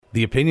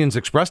The opinions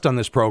expressed on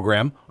this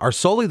program are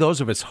solely those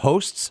of its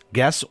hosts,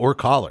 guests, or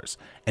callers,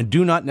 and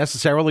do not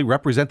necessarily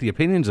represent the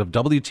opinions of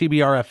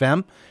WTBR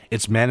FM,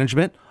 its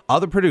management,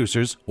 other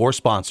producers, or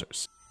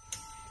sponsors.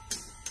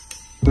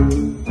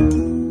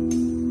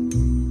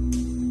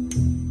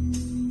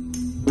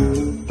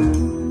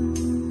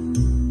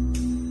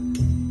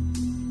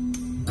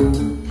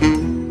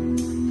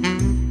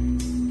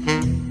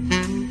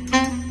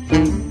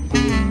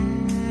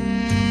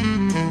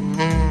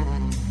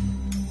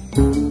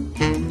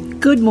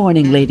 Good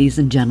morning, ladies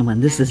and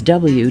gentlemen. This is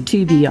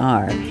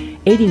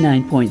WTBR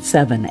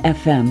 89.7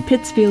 FM,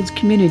 Pittsfield's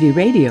Community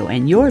Radio,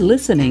 and you're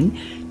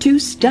listening to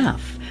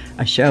Stuff,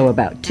 a show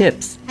about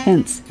tips,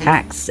 hints,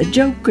 hacks, a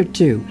joke or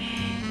two.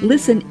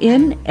 Listen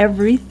in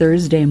every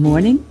Thursday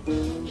morning.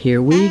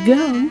 Here we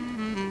go.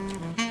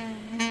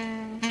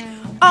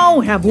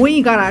 Oh, have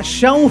we got a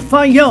show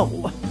for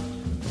you?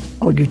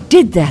 Oh, you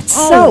did that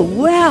so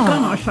well.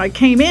 Gosh, I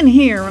came in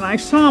here and I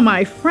saw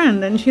my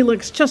friend, and she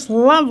looks just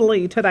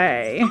lovely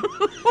today.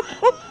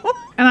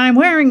 And I'm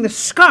wearing the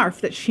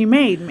scarf that she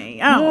made me.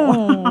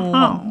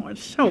 Oh,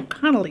 it's so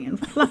cuddly and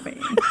fluffy.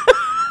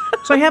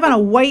 So I have on a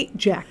white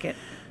jacket.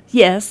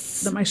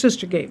 Yes. That my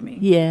sister gave me.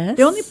 Yes.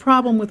 The only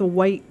problem with a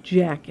white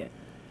jacket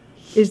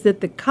is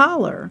that the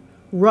collar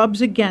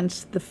rubs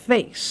against the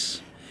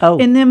face. Oh.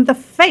 And then the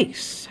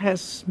face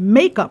has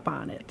makeup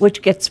on it.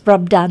 Which gets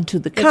rubbed onto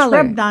the collar. It's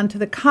rubbed onto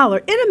the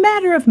collar in a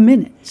matter of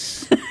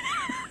minutes.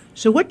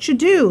 So what you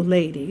do,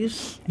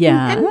 ladies,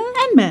 and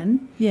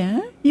men,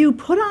 you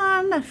put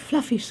on a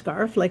fluffy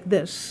scarf like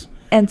this,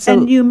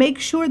 and you make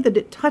sure that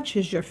it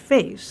touches your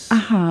face.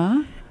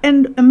 Uh-huh.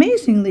 And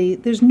amazingly,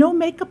 there's no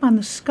makeup on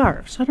the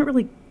scarf, so I don't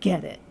really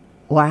get it.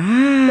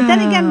 Wow. But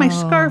then again, my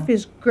scarf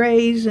is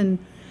grays,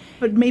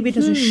 but maybe it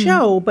doesn't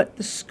show, but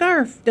the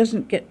scarf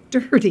doesn't get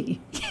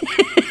dirty.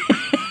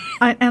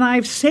 And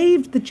I've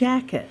saved the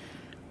jacket.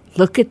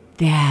 Look at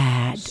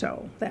that.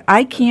 So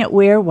I can't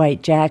wear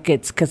white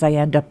jackets because I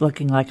end up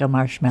looking like a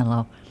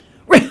marshmallow.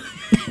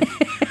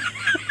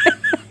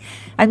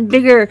 I'm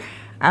bigger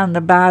on the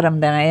bottom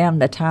than I am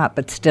the top,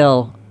 but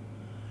still.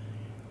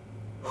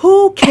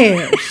 Who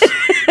cares?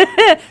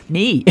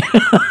 Me.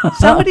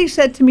 Somebody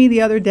said to me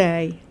the other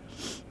day,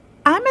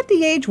 I'm at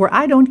the age where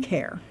I don't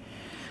care.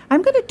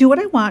 I'm going to do what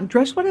I want,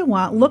 dress what I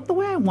want, look the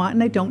way I want,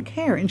 and I don't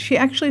care. And she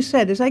actually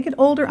said, as I get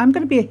older, I'm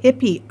going to be a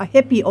hippie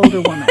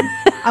older woman.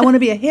 I want to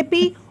be a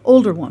hippie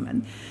older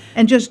woman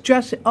and just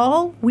dress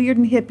all weird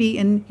and hippie.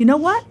 And you know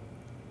what?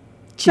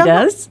 She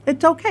does?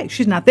 It's okay.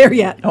 She's not there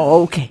yet.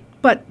 Oh, okay.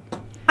 But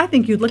I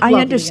think you'd look lovely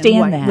I understand in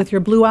white, that. with your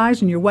blue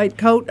eyes and your white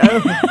coat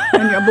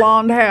and your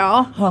blonde hair.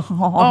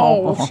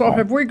 Oh, so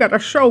have we got a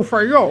show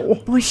for you?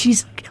 Boy,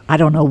 I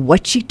don't know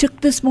what she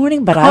took this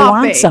morning, but I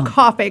want some.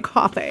 Coffee.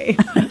 Coffee,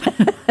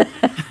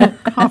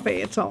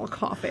 it's all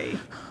coffee.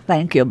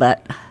 Thank you,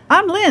 but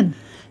I'm Lynn.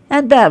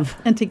 And Bev.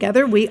 And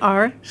together we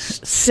are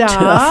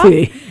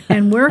Stuffy.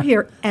 And we're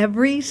here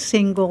every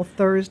single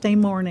Thursday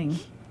morning.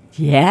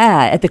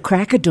 Yeah, at the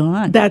crack of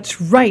dawn.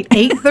 That's right,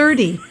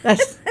 8:30.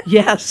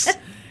 Yes.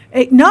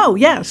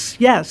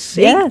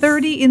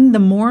 8:30 in the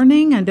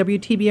morning on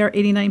WTBR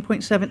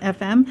 89.7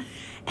 FM.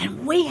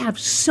 And we have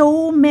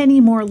so many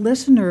more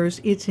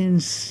listeners. It's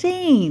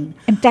insane.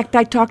 In fact,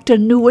 I talked to a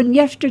new one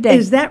yesterday.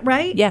 Is that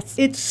right? Yes.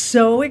 It's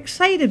so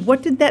excited.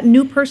 What did that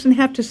new person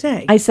have to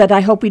say? I said,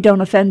 I hope we don't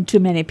offend too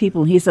many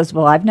people. He says,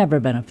 well, I've never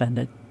been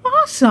offended.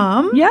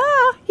 Awesome. Yeah.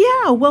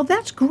 Yeah, well,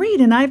 that's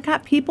great. And I've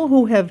got people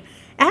who have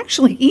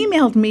actually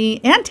emailed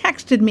me and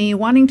texted me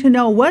wanting to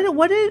know what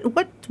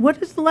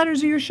is the letters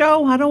of your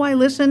show? How do I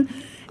listen?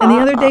 And the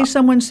other day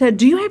someone said,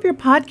 do you have your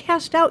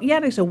podcast out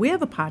yet? I said, we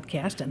have a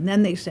podcast. And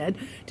then they said,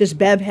 does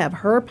Bev have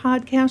her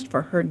podcast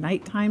for her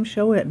nighttime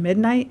show at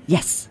midnight?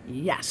 Yes.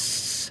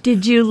 Yes.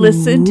 Did you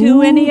listen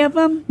to any of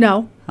them?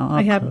 No.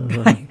 I have.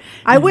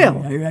 I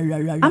will.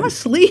 I'm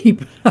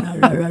asleep.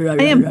 I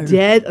am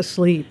dead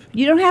asleep.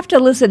 You don't have to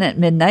listen at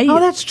midnight. Oh,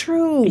 that's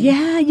true.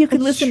 Yeah, you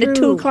can listen at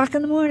 2 o'clock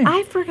in the morning.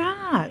 I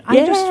forgot. I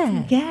just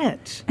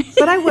forget.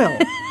 But I will.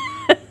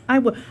 I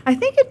will. I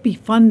think it'd be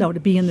fun, though, to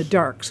be in the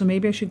dark. So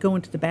maybe I should go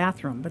into the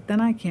bathroom. But then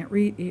I can't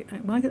read.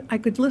 Well, I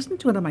could listen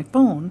to it on my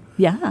phone.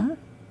 Yeah.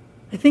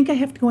 I think I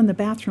have to go in the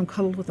bathroom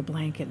cuddled with a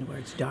blanket where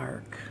it's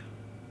dark.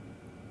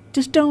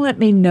 Just don't let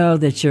me know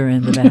that you're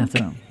in the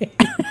bathroom.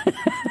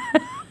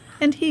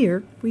 And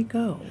here we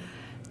go.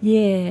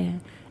 Yeah.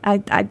 I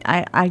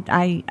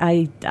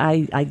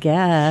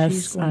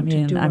guess. I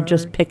mean, I'm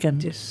just picking.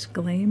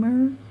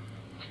 Disclaimer.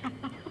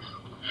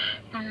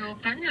 The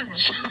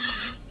opinions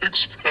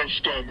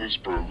expressed on this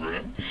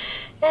program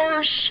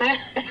are solely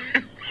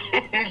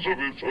those of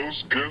its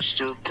host, guests,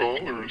 or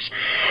callers,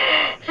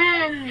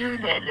 and do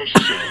not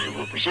necessarily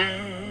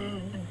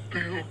represent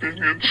the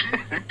opinions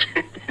of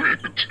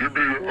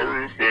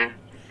WTBR FM,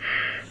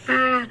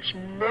 its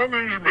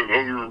management,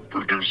 other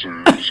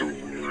producers,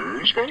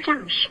 or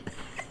sponsors.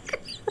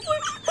 Who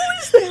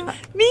is that?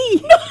 Me.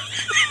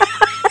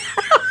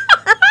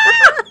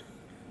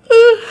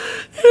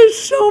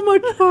 It's so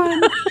much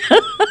fun.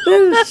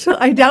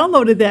 I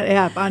downloaded that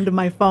app onto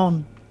my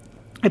phone.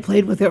 I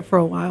played with it for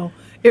a while.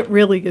 It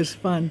really is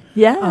fun.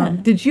 Yeah.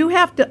 Did you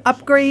have to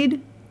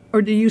upgrade,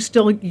 or do you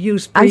still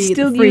use free? I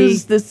still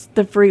use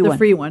the free one. The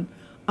free one.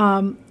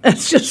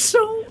 It's just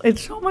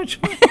it's so much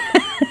fun.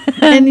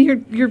 And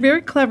you're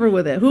very clever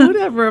with it. Who would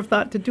ever have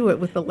thought to do it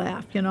with the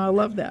laugh? I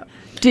love that.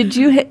 Did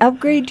you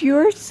upgrade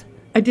yours?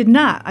 I did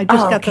not. I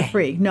just got the okay.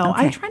 free. No,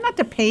 I Okay. try not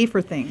to pay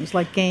for things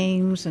like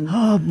games and.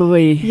 Oh,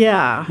 boy.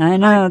 Yeah. I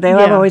know. They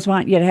yeah. always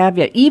want you to have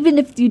you. Even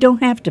if you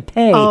don't have to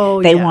pay,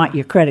 Oh, they yeah. want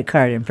your credit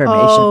card information.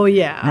 Oh,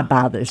 yeah. That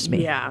bothers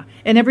me. Yeah.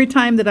 And every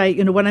time that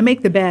when I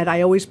make the bed,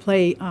 I always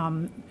play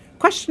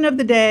question of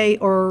the day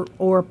or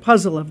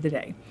puzzle of the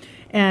day.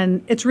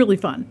 And it's really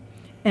fun.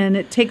 And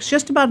it takes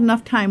just about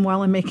enough time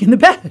while I'm making the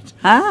bed.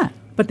 Ah.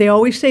 But they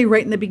always say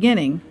right in the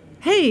beginning,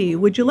 hey,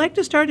 would you like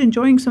to start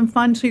enjoying some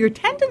fun? So your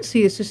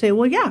tendency is to say,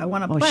 well, yeah, I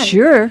want to Well, play.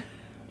 sure.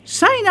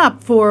 Sign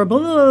up for blah,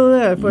 blah,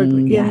 blah, for,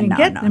 yeah, and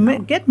no.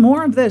 get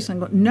more of this. And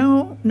go,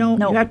 no,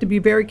 you have to be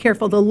very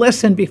careful to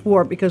listen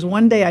before, because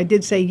one day I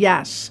did say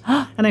yes.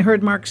 And I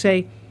heard Mark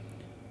say,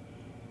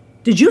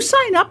 did you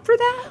sign up for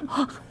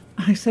that?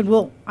 I said,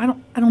 well, I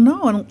don't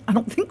know. I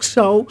don't think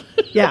so.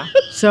 Yeah.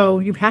 So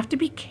you have to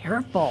be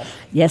careful.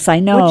 Yes, I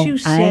know. What you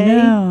say I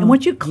know. and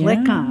what you click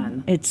Yeah.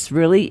 on. It's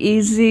really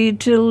easy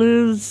to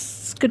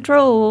lose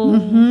control.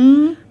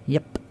 Mm-hmm.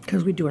 Yep.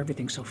 Because we do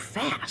everything so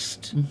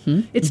fast.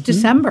 Mm-hmm. It's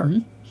December.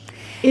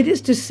 It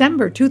is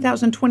December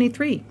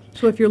 2023.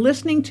 So if you're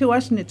listening to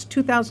us and it's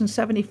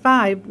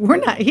 2075, we're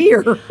not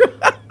here.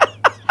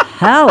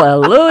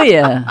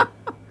 Hallelujah.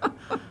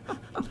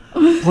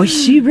 Boy,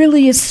 she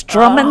really is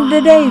strumming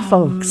today,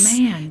 folks.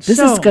 man. This is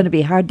So- going to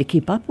be hard to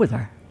keep up with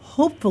her.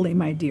 Hopefully,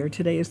 my dear,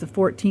 today is the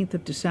 14th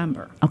of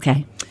December.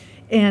 Okay.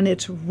 And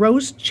it's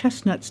Roast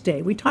Chestnuts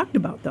Day. We talked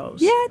about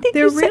those. Yeah, I think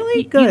they're you said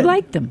really you good.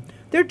 like them.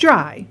 They're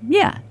dry,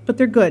 Yeah. but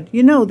they're good.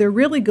 They're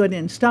really good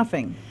in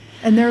stuffing,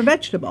 and they're a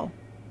vegetable.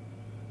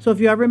 So if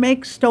you ever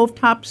make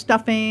stovetop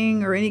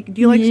stuffing or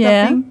do you like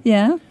stuffing?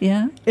 Yeah.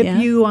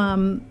 If you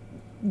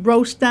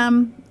roast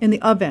them in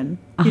the oven,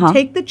 you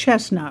take the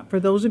chestnut. For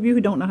those of you who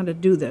don't know how to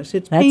do this,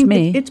 That's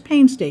me. It's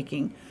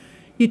painstaking.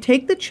 You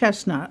take the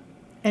chestnut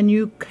and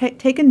you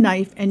take a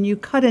knife and you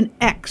cut an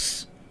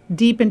X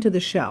deep into the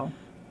shell.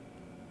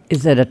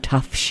 Is it a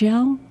tough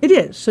shell? It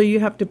is. So you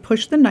have to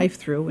push the knife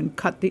through and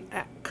cut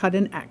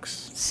an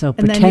X. So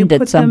And then you pretend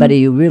put it's somebody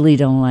them- you really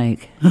don't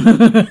like.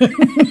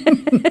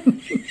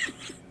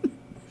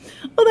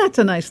 Well, that's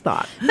a nice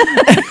thought.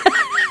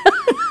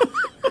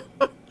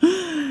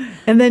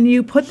 And then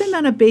you put them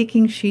on a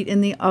baking sheet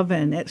in the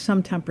oven at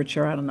some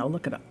temperature. I don't know.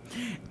 Look it up.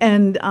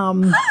 And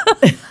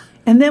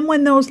and then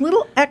when those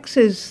little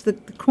X's, the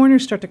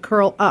corners start to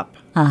curl up,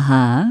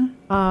 Uh-huh.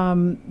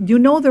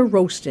 they're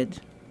roasted.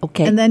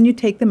 Okay. And then you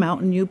take them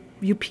out and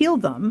you peel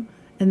them,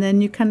 and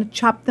then you kind of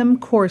chop them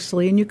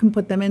coarsely, and you can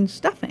put them in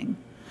stuffing.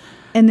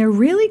 And they're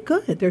really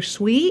good. They're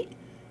sweet,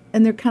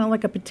 and they're kind of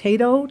like a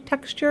potato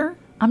texture.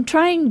 I'm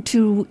trying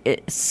to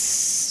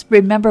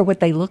remember what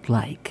they look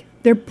like.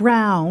 They're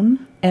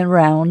brown, And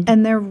round,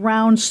 and they're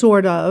round,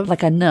 sort of,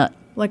 like a nut.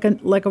 like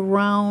a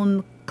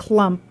round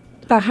clump,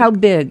 About how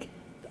big?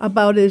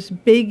 about as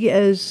big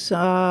as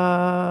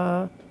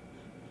A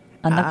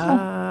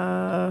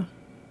knuckle?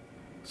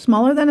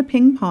 smaller than a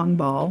ping pong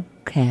ball,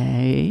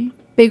 Okay.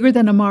 bigger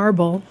than a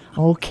marble.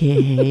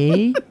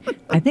 Okay.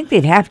 I think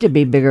they'd have to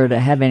be bigger to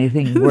have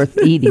anything worth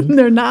eating.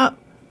 They're not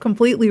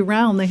completely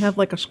round. They have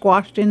like a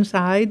squashed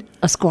inside.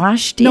 A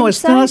squash? No,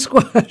 it's not a inside?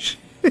 squash.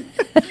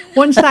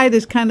 One side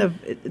is kind of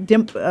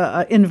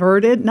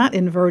inverted, not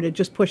inverted,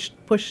 just pushed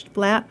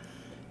flat.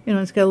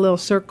 It's got a little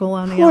circle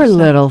on the Poor outside.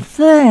 little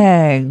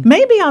thing.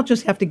 Maybe I'll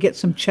just have to get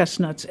some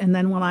chestnuts, and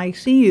then when I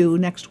see you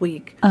next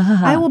week,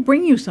 I will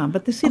bring you some.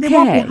 But they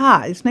won't Okay. be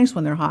hot. It's nice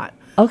when they're hot.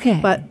 Okay.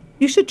 But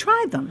you should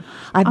try them.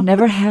 I've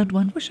never had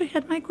one. Wish I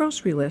had my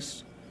grocery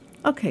list.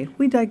 Okay,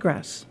 we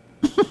digress.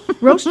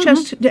 Roast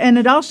chestnut, and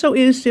it also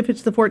is, if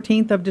it's the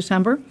 14th of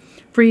December,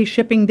 free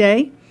shipping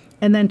day.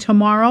 And then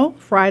tomorrow,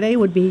 Friday,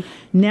 would be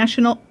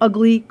National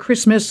Ugly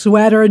Christmas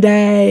Sweater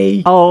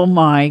Day. Oh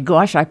my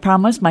gosh, I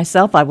promised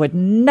myself I would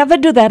never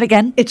do that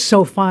again. It's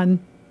so fun.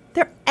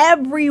 They're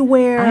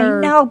everywhere.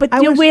 I know, but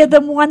I you was- wear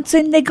them once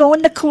and they go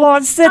in the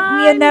closet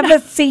and you never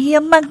see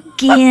them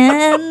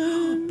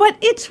again. But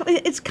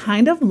it's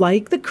kind of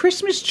like the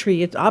Christmas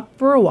tree. It's up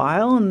for a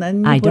while, and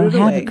then you I put don't it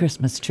have away. a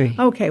Christmas tree.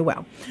 Okay,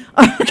 well.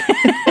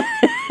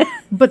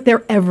 But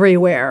they're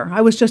everywhere.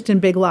 I was just in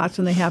Big Lots,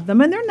 and they have them,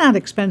 and they're not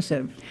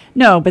expensive.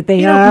 No, but they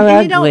You are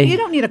don't, ugly. you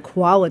don't need a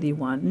quality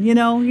one.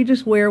 You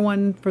just wear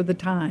one for the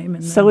time.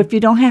 And So then- if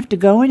you don't have to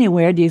go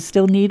anywhere, do you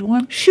still need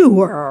one?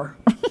 Sure.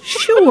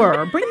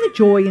 Bring the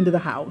joy into the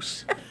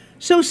house.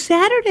 So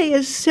Saturday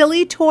is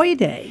Silly Toy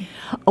Day.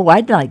 Oh,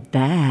 I'd like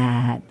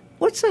that.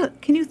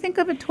 Can you think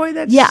of a toy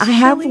that's Yeah, I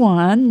have silly?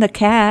 one. The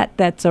cat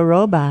that's a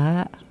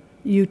robot.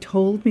 You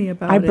told me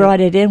about I it. brought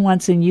it in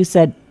once and you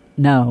said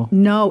no.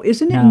 No,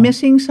 isn't it No.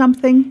 missing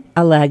something?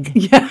 A leg.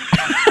 Yeah.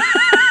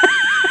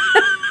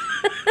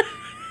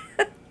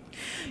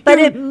 But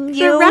it It's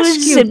a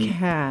rescue and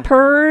cat.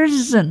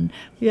 purrs and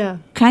Yeah.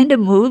 kind of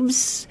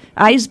moves.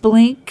 Eyes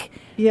blink.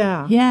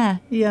 Yeah. Yeah.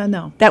 Yeah,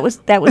 no. That was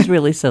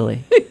really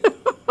silly.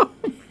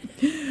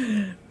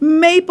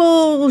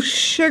 Maple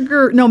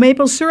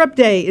syrup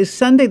day is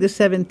Sunday the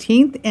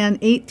 17th, and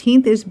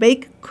 18th is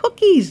Bake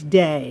Cookies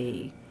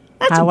Day.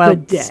 That's How a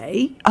good else?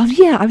 day. Oh,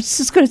 yeah. I was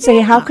just going to say,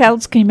 how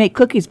else can you make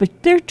cookies?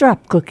 But they're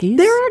drop cookies.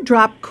 There are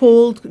drop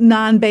cold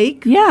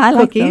non-bake Yeah, I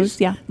like cookies.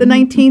 those, yeah. The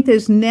 19th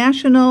is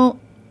National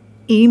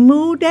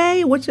Emu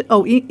Day. What's it?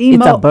 Oh, emo.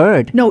 It's a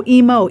bird. No,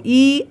 emo.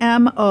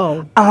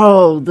 E-M-O.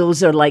 Oh,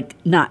 those are like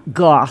not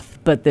goth,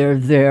 but they're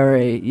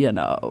very,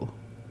 No.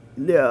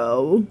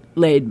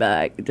 laid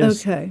back.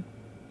 Just Okay.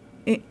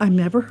 I've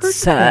never heard of that.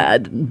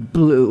 sad and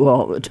blue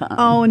all the time.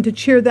 Oh, and to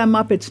cheer them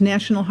up, it's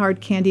National Hard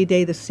Candy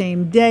Day the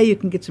same day. You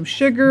can get some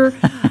sugar.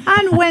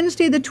 On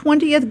Wednesday, the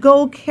 20th,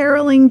 Go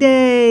Caroling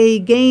Day,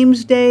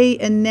 Games Day,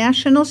 and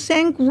National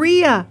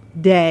Sangria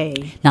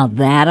Day. Now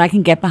that I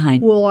can get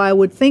behind. Well, I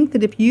would think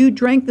that if you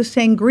drank the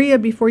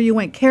sangria before you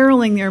went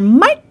caroling, there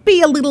might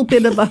be a little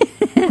bit of a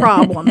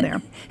problem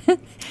there.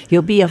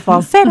 You'll be a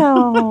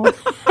falsetto.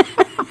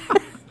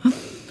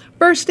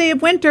 First day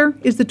of winter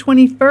is the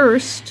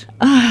 21st,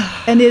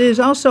 and it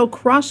is also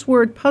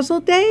Crossword Puzzle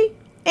Day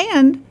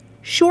and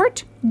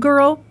Short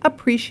Girl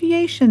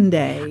Appreciation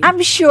Day.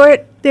 I'm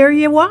short. There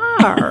you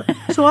are.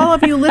 So all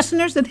of you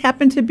listeners that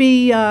happen to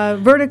be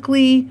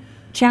vertically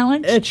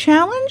Challenge?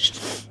 challenged,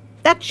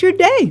 that's your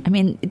day. I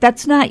mean,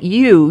 that's not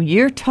you.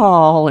 You're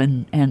tall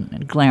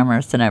and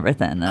glamorous and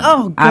everything.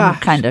 Oh, I'm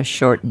gosh. kind of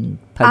short and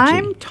pudgy.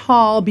 I'm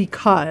tall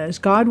because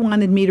God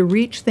wanted me to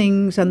reach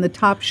things on the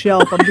top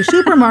shelf of the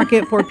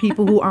supermarket for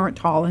people who aren't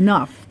tall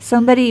enough.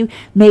 Somebody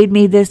made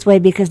me this way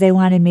because they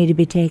wanted me to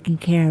be taken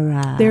care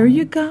of. There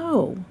you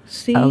go.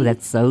 See? Oh,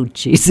 that's so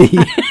cheesy.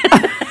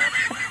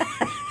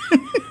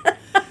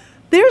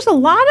 There's a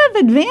lot of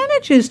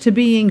advantages to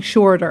being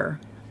shorter.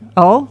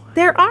 Oh?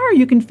 There are.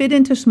 You can fit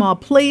into small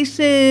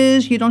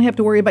places. You don't have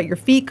to worry about your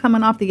feet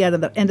coming off the end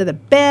of the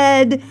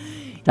bed.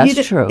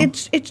 That's true.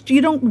 It's you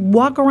don't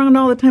walk around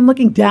all the time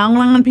looking down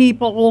on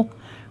people.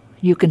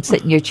 You can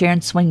sit in your chair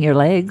and swing your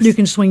legs. You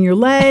can swing your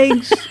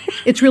legs.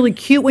 It's really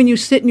cute when you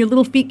sit and your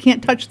little feet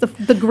can't touch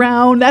the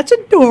ground. That's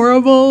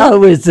adorable.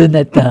 Oh, isn't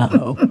it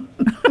though?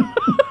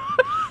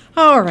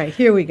 All right,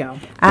 here we go.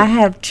 I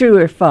have true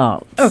or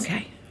false.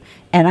 Okay.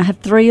 And I have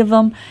 3 of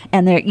them,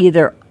 and they're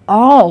either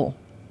all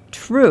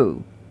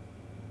true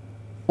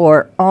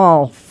or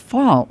all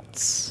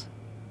false.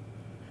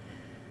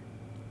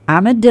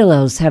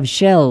 Armadillos have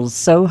shells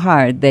so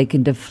hard they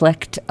can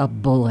deflect a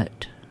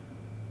bullet.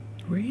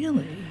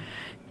 Really?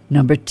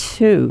 Number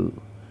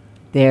 2,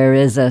 there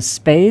is a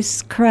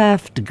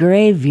spacecraft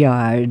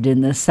graveyard in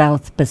the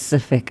South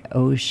Pacific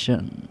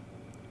Ocean.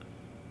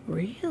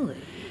 Really?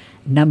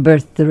 Number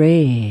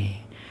 3,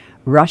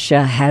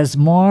 Russia has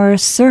more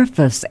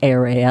surface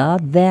area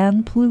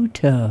than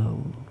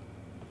Pluto.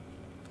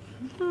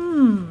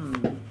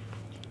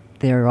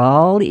 They're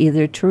all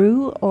either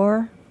true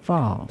or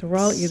false. They're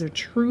all either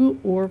true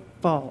or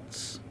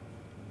false.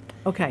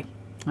 Okay.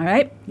 All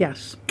right?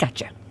 Yes.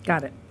 Gotcha.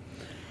 Got it.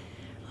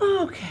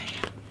 Okay.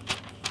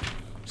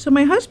 So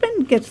my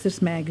husband gets this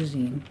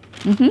magazine,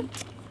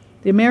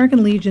 the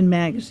American Legion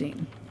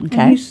magazine.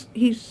 Okay. And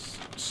he's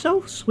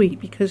so sweet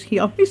because he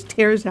always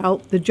tears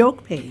out the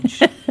joke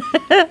page.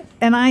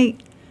 And I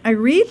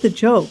read the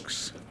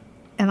jokes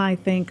and I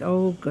think,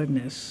 oh,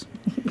 goodness.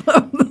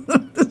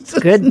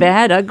 Good,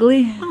 bad,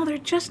 ugly? Well, they're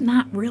just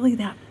not really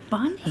that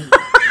funny.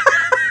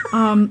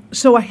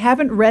 So I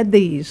haven't read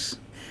these.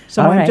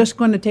 So All I'm right. just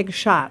going to take a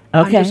shot.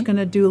 I'm Okay. just going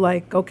to do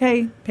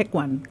pick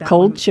one. That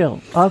Cold one.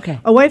 chill. Okay.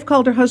 A wife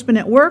called her husband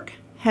at work.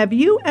 Have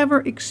you ever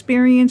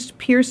experienced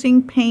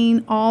piercing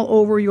pain all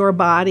over your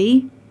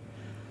body?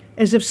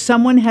 As if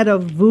someone had a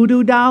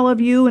voodoo doll of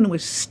you and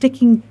was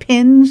sticking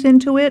pins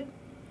into it?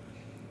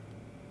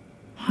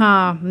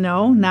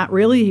 No, not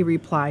really, he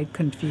replied,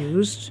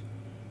 confused.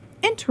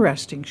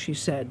 Interesting, she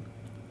said.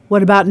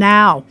 What about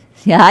now?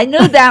 Yeah, I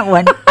know that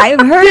one. I've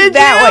heard Did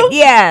that you? one.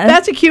 Yeah.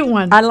 That's a cute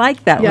one. I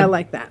like that Yeah, I one.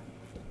 like that.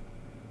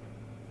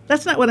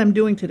 That's not what I'm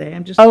doing today.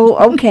 I'm just...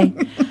 Oh, okay.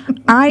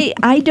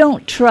 I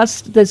don't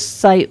trust this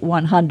site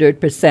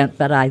 100%,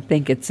 but I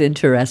think it's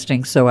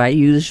interesting, so I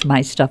used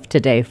my stuff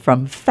today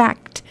from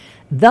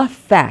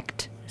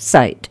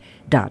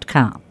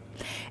thefactsite.com.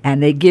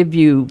 And they give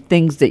you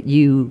things that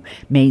you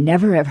may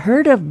never have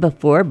heard of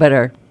before, but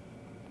are,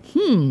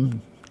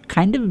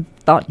 kind of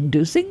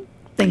thought-inducing.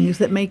 Things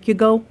that make you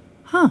go,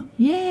 huh.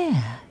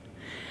 Yeah.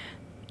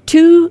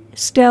 2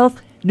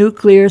 stealth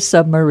nuclear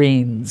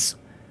submarines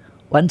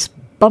once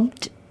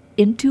bumped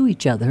into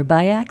each other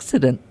by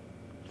accident.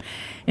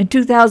 In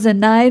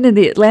 2009, in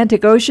the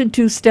Atlantic Ocean,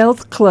 2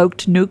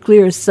 stealth-cloaked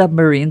nuclear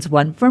submarines,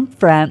 one from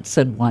France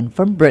and one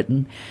from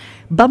Britain,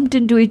 bumped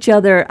into each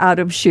other out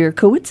of sheer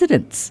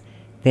coincidence.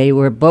 They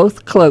were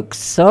both cloaked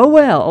so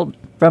well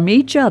from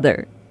each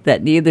other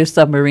that neither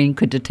submarine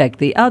could detect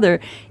the other,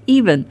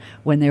 even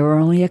when they were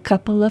only a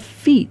couple of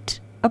feet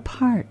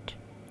apart.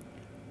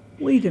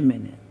 Wait a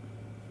minute.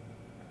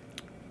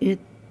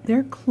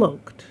 They're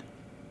cloaked.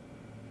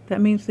 That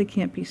means they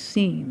can't be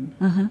seen.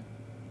 Uh-huh.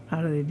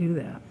 How do they do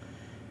that?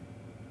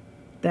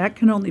 That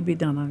can only be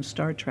done on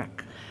Star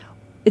Trek.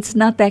 It's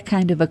not that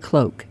kind of a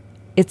cloak.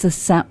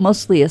 It's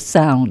mostly a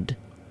sound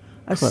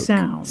A cloak.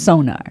 sound.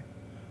 Sonar.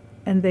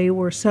 And they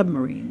were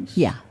submarines.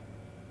 Yeah.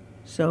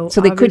 So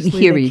they couldn't obviously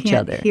hear they each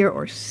can't other. hear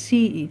or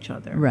see each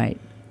other. Right.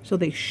 So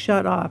they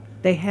shut off.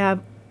 They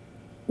have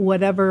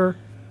whatever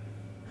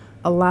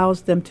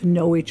allows them to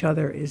know each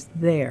other is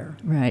there,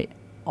 Right.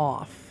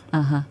 off.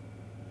 Uh-huh.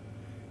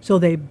 So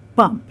they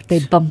bumped. They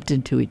bumped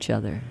into each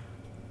other.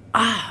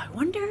 I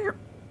wonder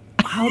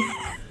how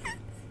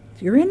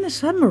you're in the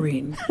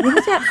submarine. What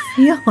does that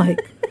feel like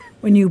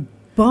when you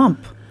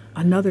bump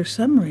another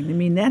submarine? I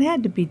mean, that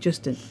had to be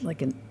just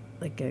like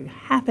a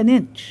half an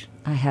inch.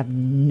 I have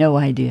no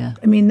idea.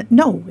 I mean,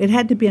 no, it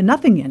had to be a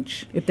nothing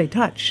inch if they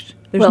touched.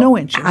 There's Well, no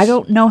inches. I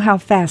don't know how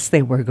fast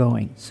they were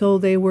going. So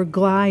they were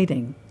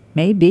gliding.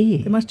 Maybe.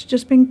 They must have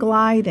just been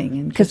gliding.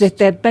 And Because if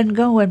they'd been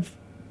going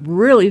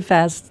really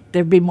fast,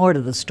 there'd be more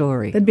to the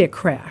story. there'd be a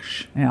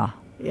crash. Yeah.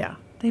 Yeah,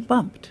 they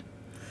bumped.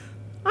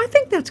 I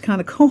think that's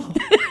kind of cool.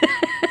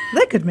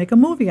 They could make a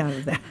movie out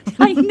of that.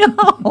 I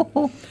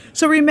know.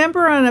 So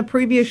remember on a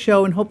previous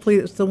show, and hopefully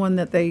it's the one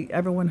that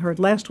everyone heard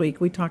last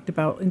week, we talked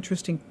about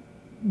interesting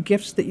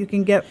gifts that you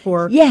can get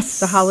for Yes.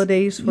 the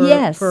holidays for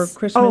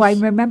Christmas. Oh, I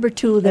remember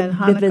two of them and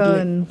Hanukkah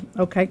vividly.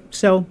 okay,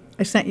 so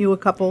I sent you a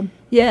couple.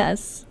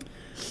 Yes.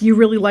 You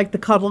really like the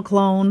cuddle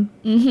clone,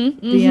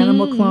 the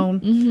animal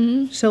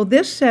clone. So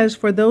this says,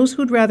 for those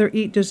who'd rather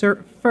eat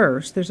dessert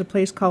first, there's a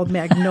place called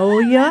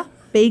Magnolia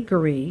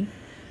Bakery.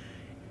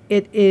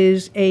 It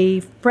is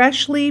a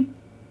freshly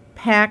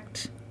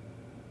packed,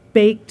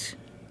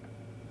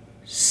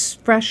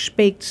 fresh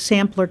baked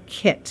sampler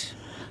kit.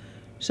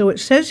 So it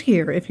says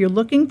here, if you're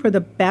looking for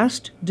the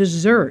best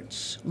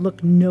desserts,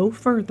 look no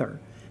further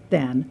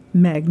than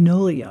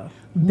Magnolia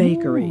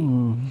Bakery.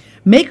 Ooh.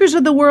 Makers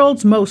of the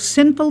world's most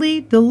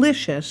sinfully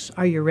delicious,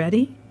 are you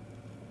ready?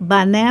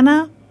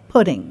 Banana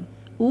pudding.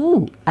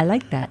 Ooh, I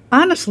like that.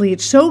 Honestly,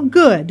 it's so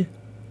good,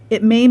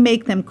 it may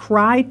make them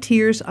cry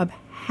tears of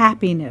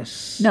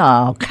happiness.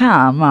 No,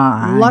 come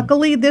on.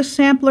 Luckily, this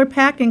sampler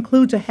pack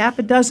includes a half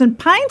a dozen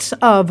pints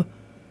of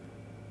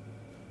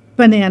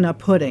banana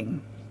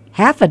pudding.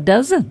 Half a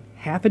dozen.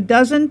 Half a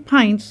dozen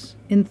pints.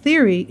 In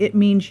theory, it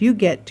means you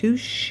get to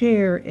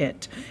share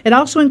it. It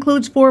also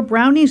includes 4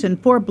 brownies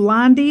and 4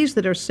 blondies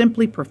that are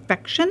simply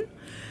perfection.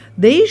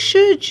 They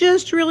should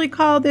just really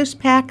call this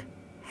pack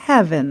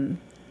heaven.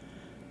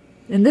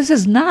 And this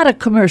is not a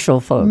commercial,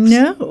 folks.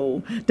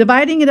 No.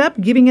 Dividing it up,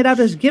 giving it out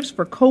as gifts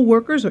for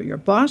coworkers or your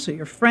boss or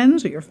your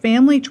friends or your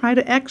family. Try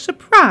to act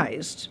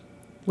surprised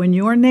when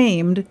you're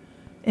named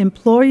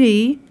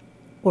employee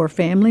or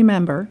family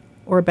member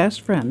or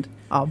best friend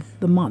of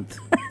the month.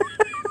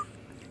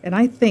 And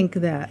I think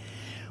that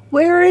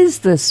Where is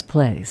this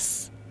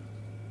place?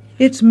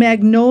 it's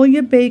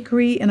Magnolia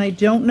Bakery, and I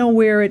don't know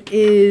where it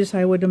is.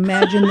 I would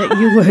imagine that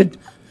you would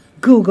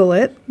Google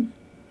it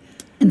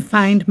and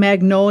find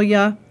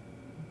Magnolia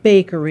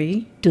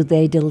Bakery. Do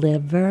they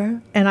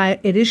deliver? And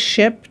it is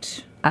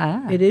shipped.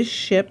 Ah. It is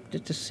shipped.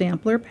 It's a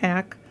sampler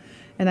pack.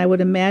 And I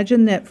would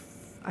imagine that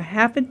a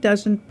half a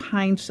dozen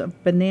pints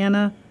of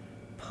banana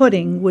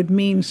pudding would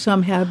mean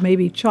some have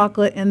maybe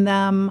chocolate in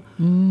them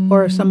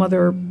or some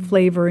other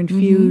flavor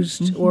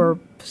infused or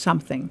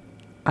something.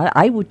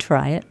 I would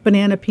try it.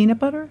 Banana peanut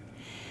butter?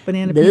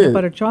 Banana Ugh. peanut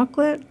butter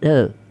chocolate?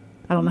 Oh.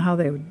 I don't know how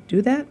they would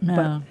do that. No.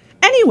 But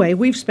anyway,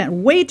 we've spent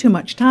way too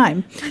much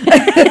time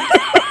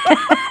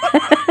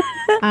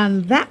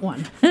on that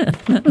one.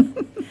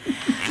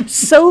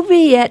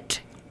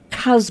 Soviet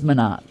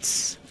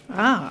cosmonauts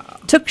Ah.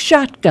 took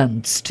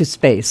shotguns to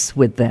space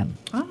with them.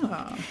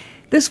 Ah.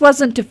 This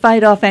wasn't to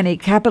fight off any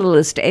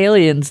capitalist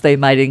aliens they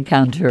might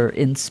encounter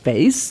in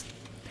space.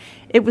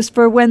 It was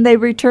for when they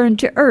returned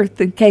to Earth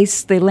in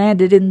case they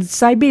landed in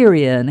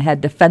Siberia and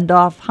had to fend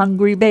off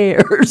hungry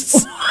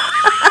bears.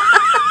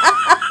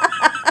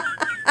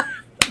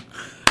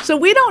 So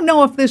we don't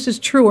know if this is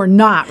true or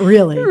not,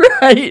 really.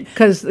 Right.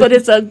 'Cause But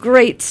it's a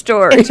great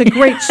story. it's a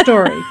great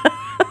story.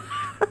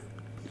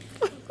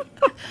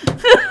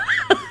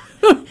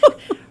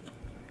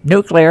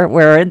 Nuclear,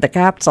 we're in the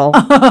capsule.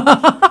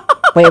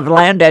 We've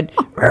landed.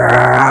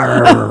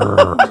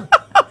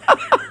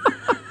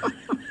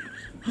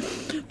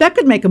 That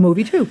could make a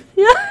movie, too.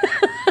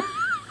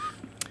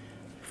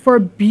 For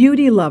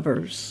beauty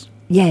lovers,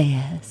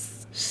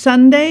 Yes.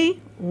 Sunday,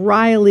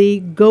 Riley,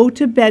 Go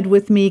to Bed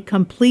with Me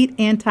Complete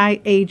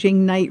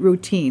Anti-Aging Night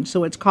Routine.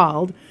 So it's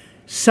called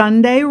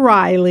Sunday,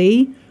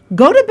 Riley,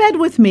 Go to Bed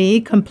with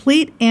Me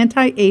Complete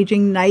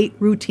Anti-Aging Night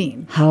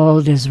Routine. How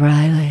old is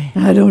Riley?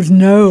 I don't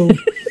know.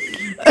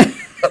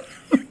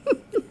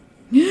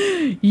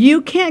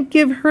 You can't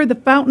give her the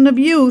fountain of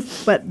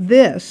youth, but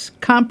this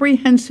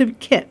comprehensive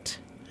kit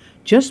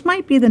just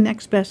might be the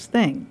next best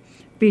thing,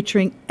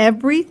 featuring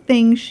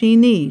everything she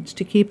needs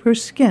to keep her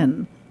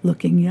skin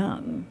looking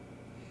young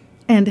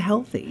and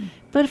healthy.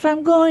 But if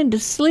I'm going to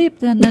sleep,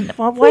 then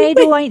why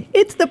do I...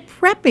 It's the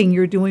prepping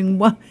you're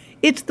doing.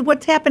 It's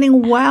what's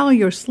happening while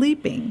you're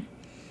sleeping.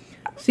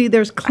 See,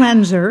 there's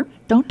cleanser.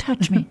 Don't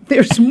touch me.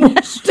 There's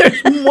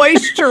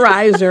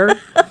moisturizer.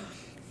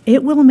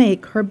 It will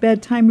make her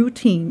bedtime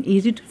routine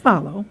easy to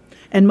follow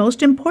and,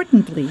 most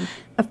importantly,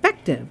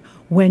 effective.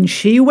 When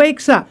she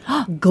wakes up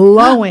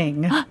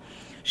glowing,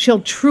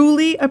 she'll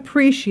truly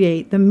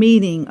appreciate the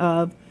meaning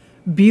of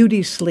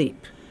beauty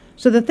sleep.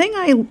 So the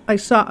thing I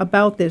saw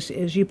about this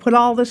is you put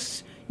all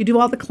this, you do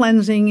all the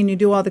cleansing and you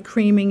do all the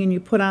creaming and you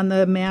put on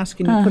the mask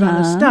and you put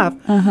on the stuff,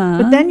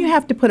 but then you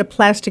have to put a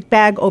plastic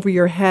bag over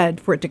your head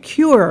for it to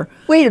cure.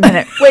 Wait a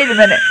minute.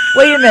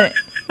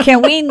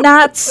 Can we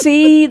not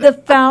see the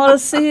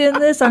fallacy in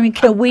this? I mean,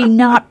 can we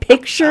not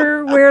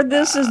picture where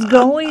this is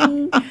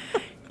going?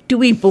 Do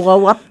we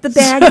blow up the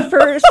bag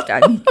first?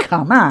 I mean,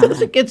 come on.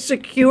 Does it get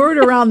secured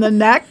around the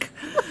neck?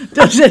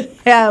 Does it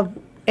have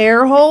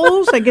air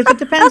holes? I guess it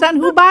depends on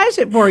who buys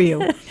it for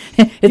you.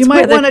 You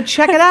might want to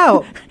check it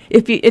out.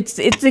 It's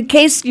in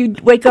case you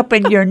wake up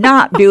and you're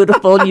not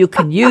beautiful, you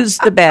can use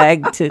the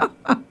bag to.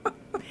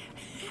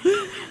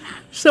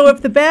 So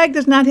if the bag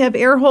does not have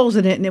air holes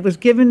in it and it was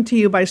given to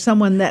you by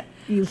someone that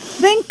you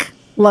think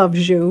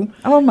loves you,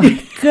 oh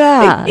my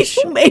gosh,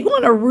 you may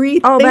want to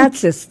rethink. Oh, that's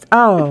just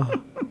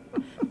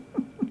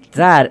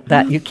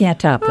that you can't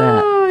top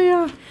that. Oh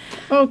yeah.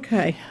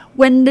 Okay.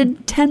 When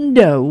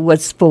Nintendo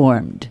was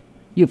formed,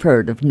 you've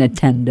heard of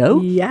Nintendo?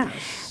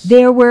 Yes.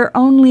 There were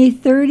only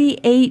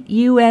 38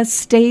 U.S.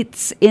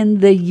 states in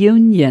the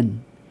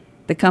Union.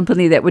 The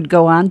company that would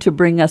go on to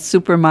bring us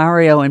Super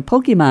Mario and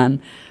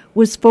Pokemon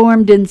was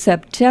formed in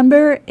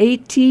September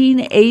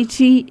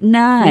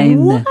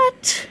 1889.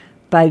 What?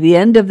 By the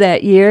end of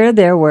that year,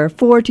 there were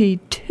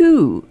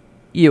 42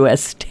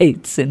 U.S.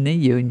 states in the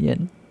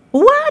Union.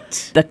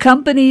 What? The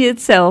company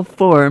itself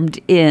formed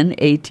in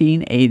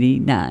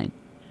 1889.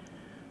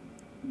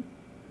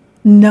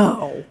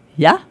 No.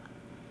 Yeah?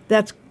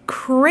 That's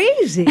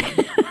crazy.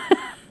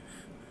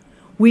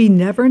 We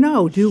never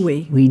know, do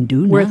we? We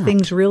do Where not.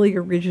 things really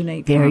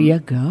originate There from. you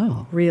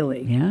go.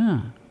 Really.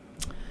 Yeah.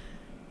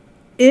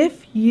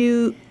 If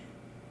you...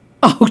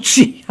 Oh,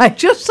 gee, I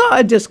just saw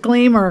a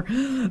disclaimer.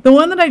 The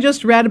one that I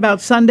just read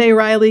about Sunday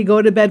Riley,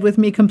 Go to Bed With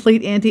Me,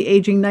 Complete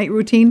Anti-Aging Night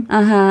Routine.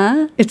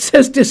 Uh-huh. It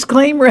says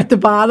disclaimer at the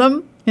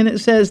bottom, and it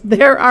says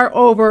there are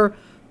over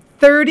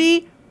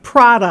 30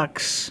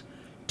 products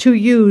to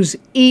use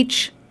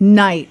each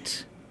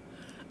night.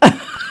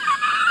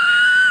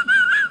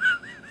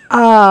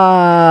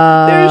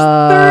 There's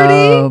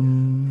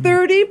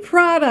 30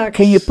 products.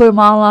 Can you put them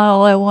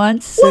all at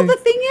once? Well, the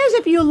thing is,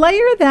 if you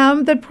layer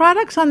them, the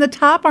products on the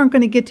top aren't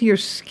going to get to your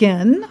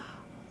skin.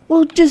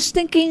 Well, just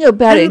thinking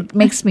about it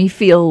makes me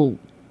feel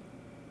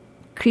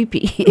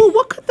creepy. Well,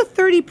 what could the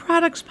 30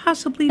 products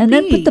possibly And be?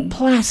 then put the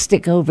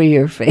plastic over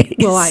your face.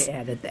 Well, I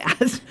added that.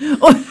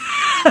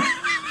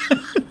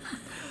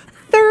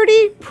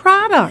 30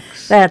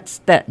 products.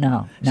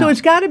 No. So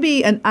it's got to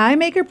be an eye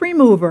makeup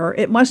remover.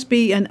 It must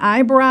be an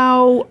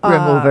eyebrow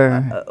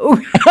remover.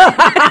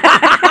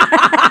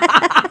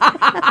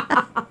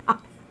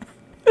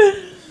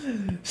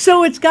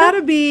 So it's got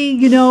to be,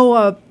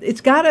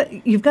 you've got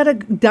to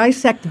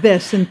dissect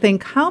this and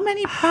think, how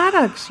many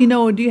products,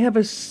 do you have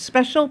a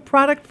special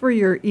product for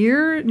your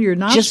ear, your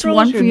nostrils? Just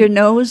one for your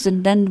nose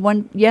and then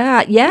one,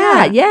 yeah.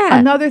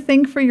 Another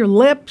thing for your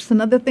lips,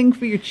 another thing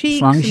for your cheeks.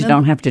 As long as you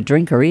don't have to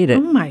drink or eat it.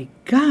 Oh my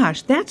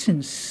gosh, that's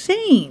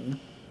insane.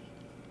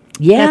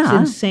 Yeah.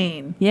 That's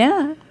insane.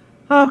 Yeah.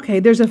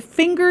 Okay, there's a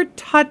finger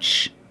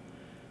touch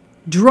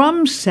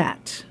drum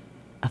set.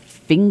 A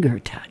finger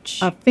touch.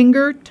 A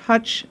finger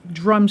touch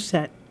drum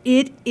set.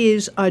 It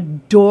is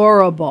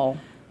adorable.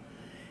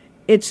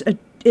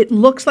 It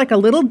looks like a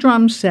little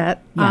drum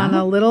set on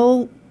a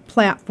little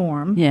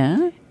platform.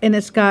 Yeah. And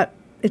it's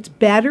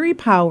battery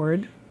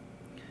powered,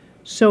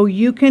 so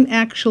you can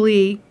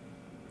actually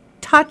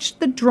touch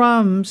the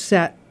drum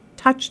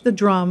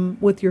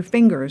with your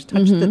fingers,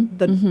 touch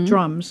the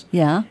drums.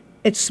 Yeah.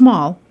 It's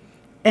small,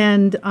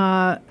 and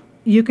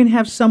you can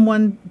have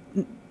someone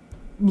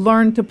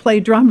learn to play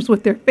drums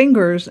with their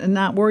fingers and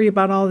not worry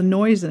about all the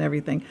noise and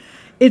everything.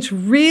 It's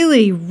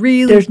really,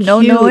 really There's cute,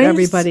 no noise?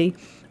 everybody.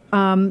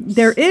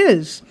 There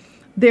is.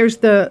 There's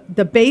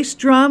the bass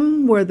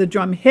drum where the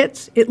drum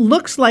hits. It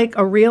looks like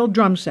a real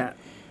drum set.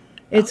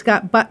 It's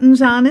got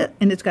buttons on it,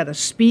 and it's got a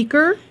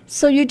speaker.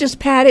 So you just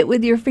pat it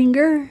with your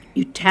finger?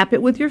 You tap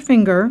it with your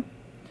finger.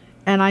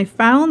 And I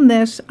found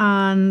this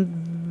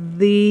on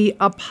the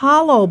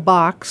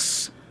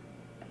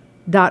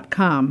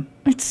ApolloBox.com.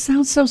 It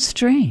sounds so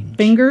strange.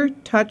 Finger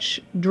touch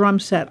drum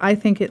set. I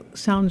think it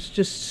sounds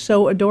just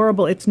so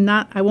adorable. It's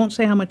not, I won't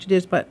say how much it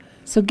is, but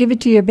So give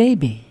it to your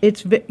baby.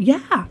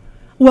 yeah.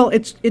 Well,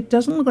 it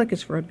doesn't look like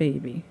it's for a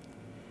baby.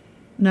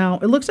 No,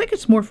 it looks like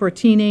it's more for a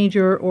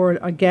teenager or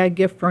a gag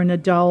gift for an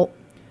adult,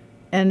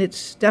 and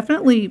it's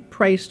definitely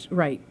priced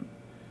right.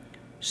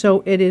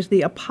 So it is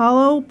the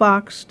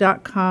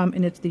ApolloBox.com,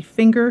 and it's the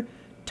finger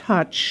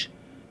touch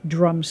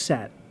drum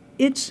set.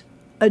 It's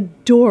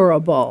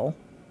adorable.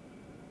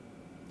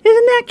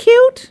 Isn't that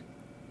cute?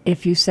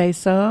 If you say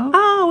so.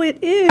 Oh,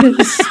 it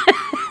is.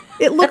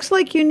 It looks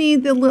like you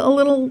need a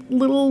little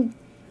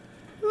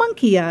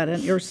monkey on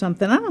it or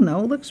something. I don't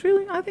know. It looks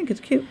really, I think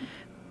it's cute.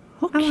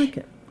 Okay. I like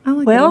it. I like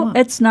it a Well, lot.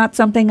 it's not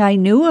something I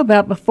knew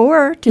about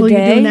before today.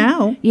 Well, you do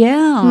now.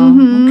 Yeah.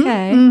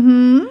 Okay.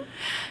 Mm-hmm.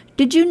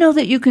 Did you know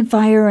that you can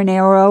fire an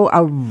arrow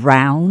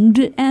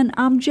around an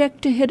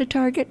object to hit a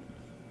target?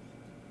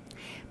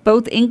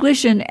 Both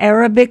English and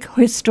Arabic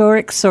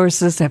historic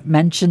sources have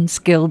mentioned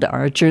skilled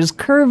archers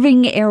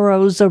curving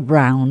arrows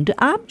around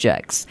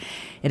objects.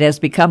 It has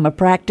become a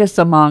practice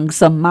among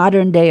some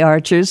modern-day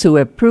archers who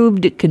have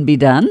proved it can be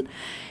done.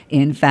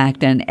 In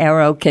fact, an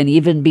arrow can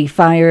even be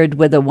fired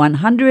with a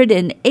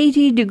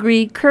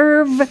 180-degree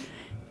curve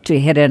to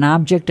hit an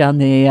object on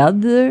the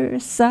other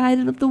side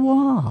of the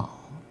wall.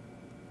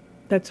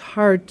 That's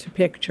hard to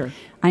picture.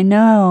 I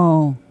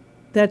know.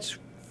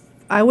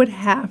 I would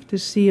have to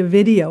see a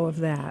video of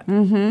that.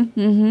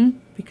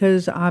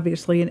 Because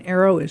obviously an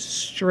arrow is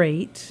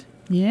straight.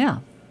 Yeah.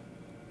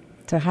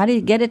 So how do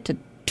you get it to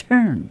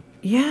turn?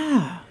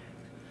 Yeah.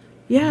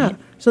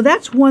 So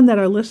that's one that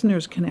our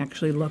listeners can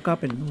actually look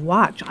up and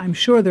watch. I'm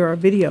sure there are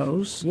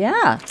videos.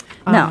 Yeah.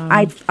 Now,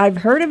 I've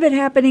heard of it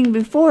happening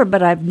before,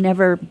 but I've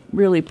never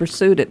really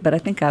pursued it, but I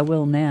think I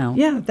will now.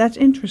 Yeah, that's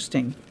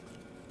interesting.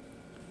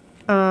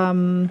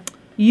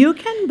 You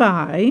can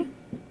buy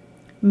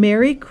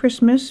Merry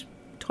Christmas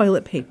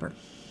toilet paper.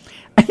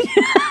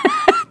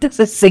 Does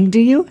it sing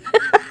to you?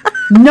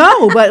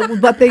 No,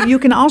 but you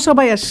can also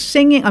buy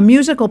a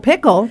musical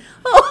pickle.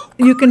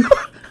 You can,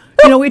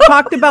 we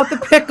talked about the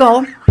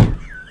pickle.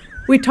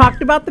 We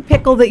talked about the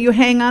pickle that you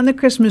hang on the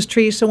Christmas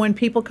tree, so when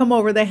people come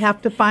over, they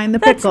have to find the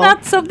That's pickle.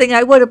 not something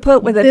I would have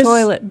put with a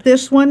toilet.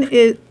 This one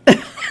is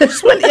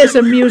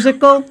a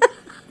musical.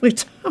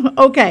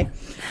 Okay.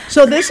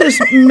 So this is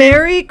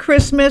Merry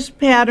Christmas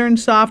pattern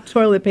soft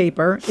toilet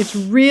paper. It's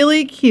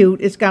really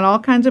cute. It's got all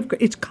kinds of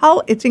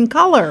it's in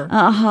color.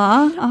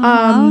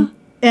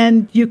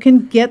 And you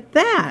can get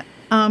that.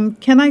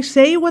 Can I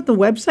say what the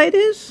website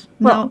is?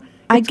 Well, No.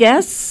 I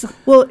guess.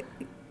 Well,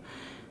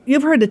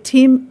 you've heard of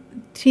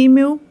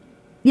Temu?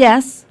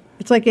 Yes.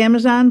 It's like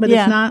Amazon, but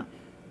Yeah. it's not.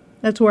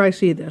 That's where I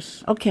see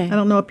this. Okay. I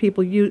don't know if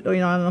people use. I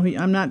don't know.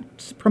 I'm not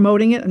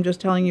promoting it. I'm just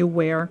telling you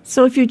where.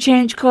 So if you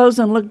change clothes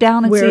and look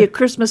down and Where- see a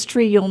Christmas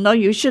tree, you'll know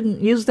you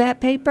shouldn't use that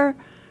paper?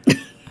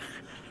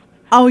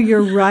 Oh,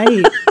 you're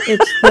right.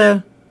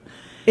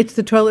 It's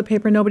the toilet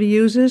paper nobody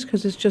uses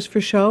because it's just for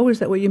show. Is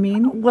that what you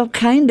mean? Well,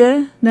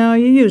 kinda. No,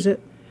 you use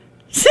it.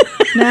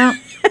 No,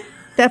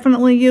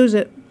 definitely use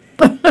it.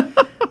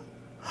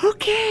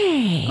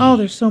 Okay. Oh,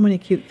 there's so many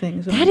cute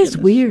things. Oh, That my is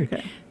goodness. weird.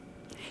 Okay.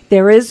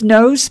 There is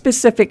no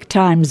specific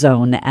time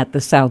zone at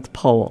the South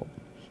Pole.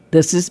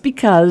 This is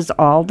because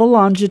all the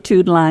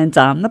longitude lines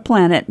on the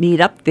planet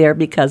meet up there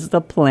because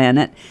the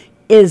planet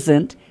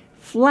isn't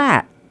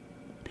flat.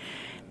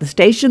 The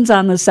stations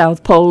on the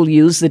South Pole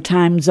use the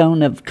time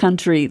zone of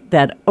country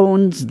that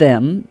owns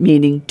them,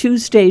 meaning two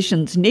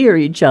stations near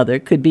each other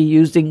could be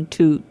using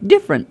two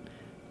different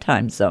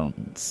time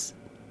zones.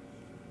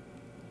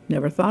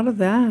 Never thought of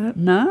that.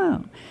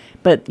 No.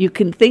 But you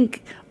can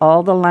think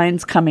all the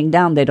lines coming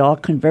down, they'd all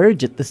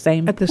converge at the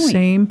same At point. the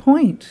same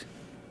point.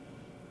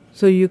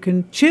 So you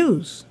can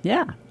choose.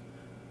 Yeah.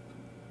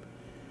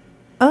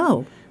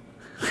 Oh.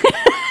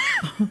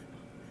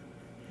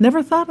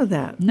 Never thought of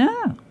that.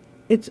 No.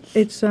 It's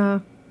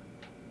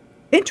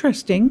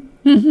interesting.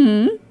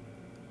 Mm-hmm.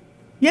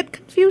 Yet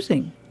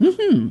confusing.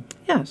 Mm-hmm.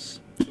 Yes.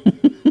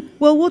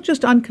 Well, we'll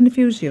just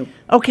unconfuse you.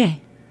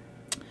 Okay.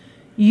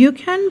 You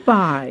can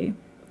buy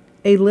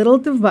a little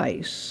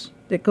device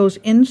that goes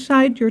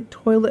inside your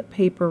toilet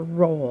paper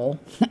roll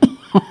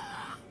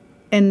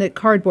and the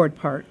cardboard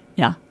part.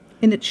 Yeah.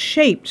 And it's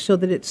shaped so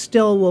that it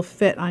still will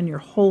fit on your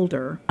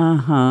holder.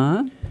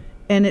 Uh-huh.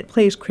 And it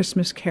plays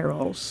Christmas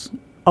carols.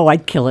 Oh,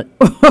 I'd kill it.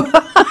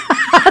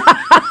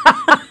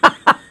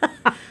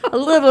 A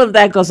little of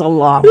that goes a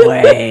long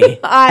way.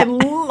 I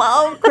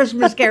love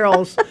Christmas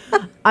carols.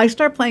 I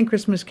start playing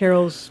Christmas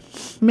carols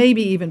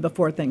maybe even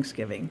before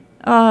Thanksgiving.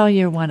 Oh,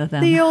 you're one of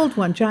them. The old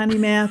one, Johnny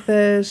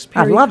Mathis,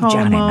 Perry love Como,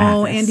 Johnny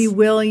Mathis. Andy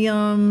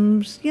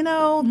Williams,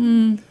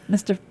 Who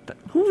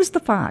was the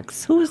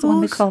fox? Who was the one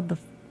they Who's- called the...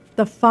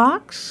 the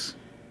Fox,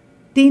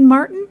 Dean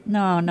Martin,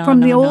 No. from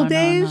the no, old no,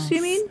 days, no.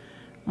 you mean?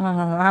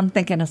 I'm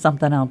thinking of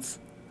something else.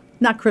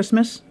 Not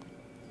Christmas.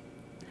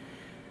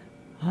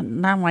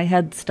 Now my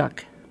head's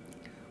stuck.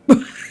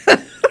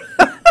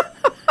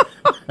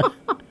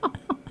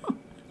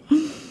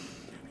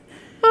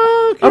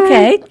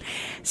 Okay.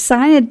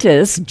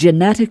 Scientists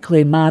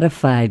genetically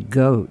modified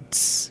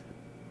goats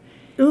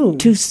Ooh.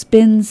 to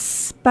spin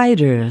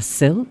spider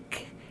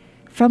silk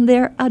from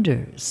their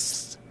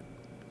udders.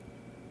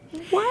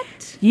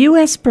 What?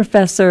 U.S.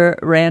 Professor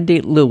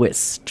Randy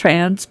Lewis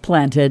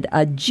transplanted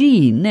a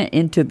gene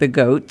into the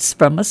goats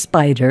from a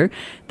spider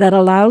that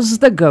allows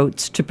the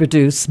goats to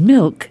produce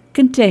milk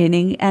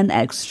containing an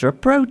extra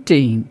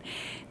protein.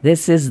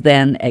 This is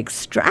then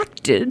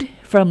extracted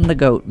from the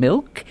goat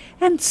milk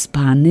and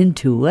spun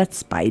into a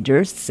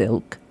spider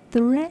silk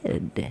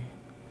thread.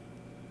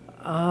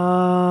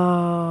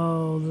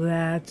 Oh,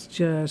 that's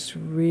just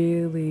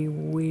really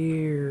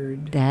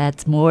weird.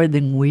 That's more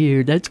than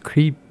weird. That's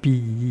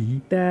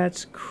creepy.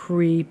 That's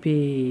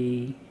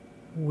creepy.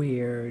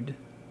 Weird.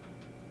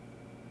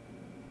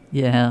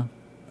 Yeah.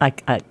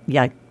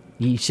 Yeah,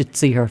 you should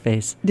see her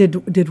face.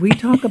 Did we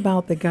talk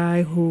about the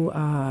guy who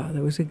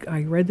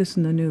I read this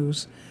in the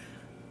news.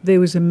 There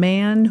was a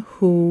man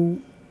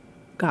who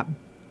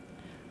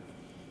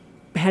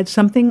had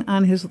something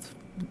on his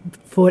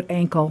foot,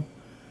 ankle,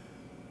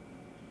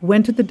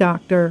 went to the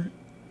doctor,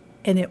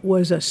 and it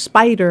was a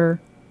spider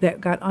that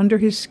got under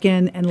his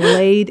skin and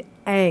laid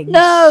eggs.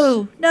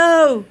 No.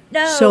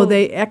 So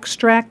they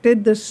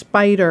extracted the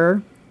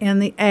spider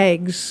and the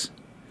eggs,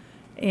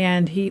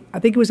 and I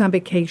think he was on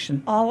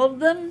vacation. All of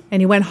them?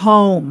 And he went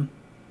home.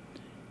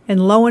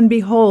 And lo and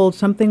behold,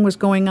 something was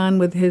going on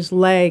with his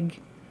leg,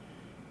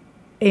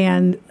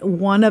 and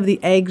one of the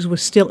eggs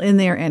was still in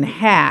there and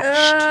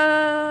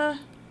hatched.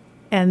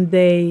 And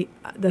the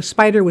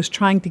spider was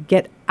trying to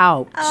get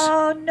out.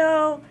 Oh,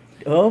 no.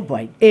 Oh,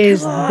 my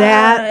Is God.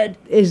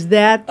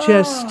 that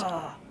just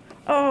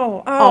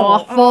awful?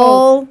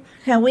 awful?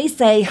 Can we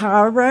say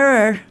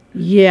horror?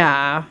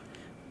 Yeah.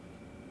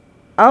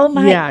 Oh,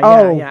 my.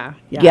 Yeah.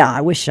 Yeah,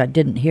 I wish I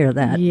didn't hear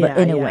that. But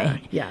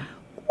anyway. Yeah.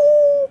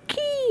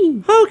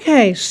 Okay.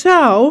 Okay,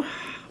 so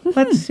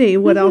let's see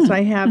what else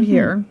I have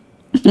here.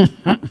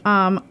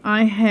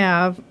 I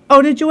have.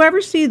 Oh, did you ever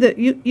see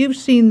you've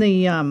seen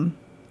the?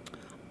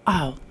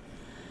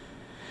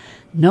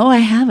 No, I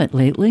haven't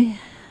lately.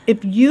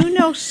 If you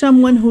know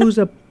someone who's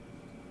a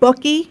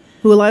bookie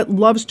who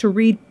loves to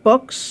read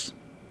books,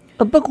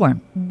 A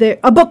bookworm.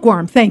 a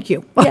bookworm. Thank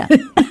you. Yeah.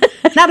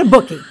 Not a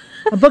bookie.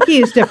 A bookie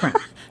is different.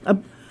 A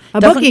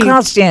Doesn't bookie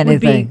cost you would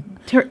be anything.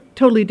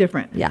 totally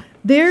different. Yeah.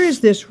 There is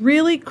this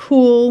really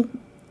cool.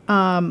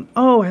 I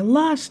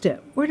lost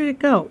it. Where did it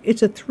go?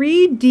 It's a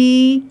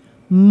 3D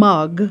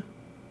mug.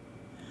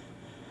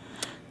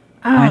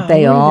 Aren't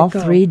they where did all it go?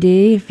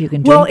 3D? If you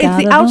can drink Well, out the of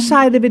them?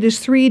 outside of it is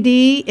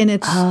 3D, and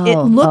it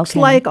looks okay.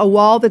 like a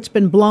wall that's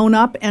been blown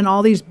up, and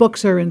all these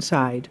books are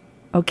inside.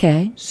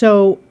 Okay.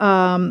 So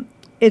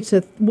it's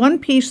a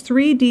one-piece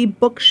 3D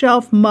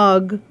bookshelf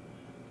mug,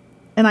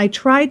 and I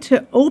tried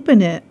to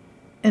open it,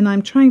 and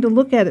I'm trying to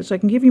look at it so I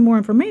can give you more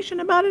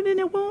information about it, and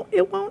it won't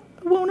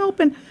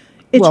open.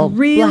 It's Well,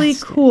 really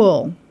blast it.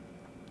 cool.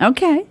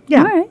 Okay.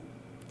 Yeah. All right.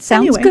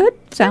 Sounds Anyway. good.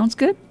 Sounds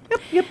good.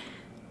 Yep.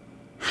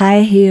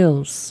 High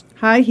heels.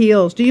 High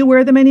heels. Do you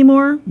wear them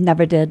anymore?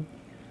 Never did.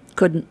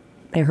 Couldn't.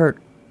 They hurt.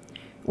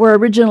 Were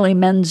originally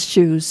men's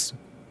shoes.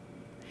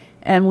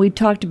 And we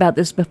talked about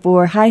this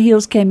before. High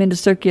heels came into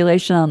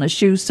circulation on the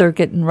shoe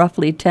circuit in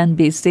roughly 10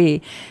 BC.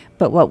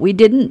 But what we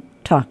didn't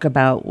talk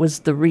about was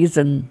the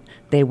reason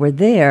they were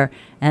there.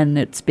 And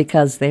it's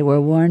because they were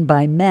worn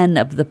by men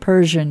of the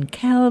Persian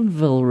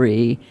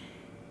cavalry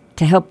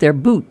to help their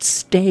boots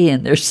stay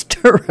in their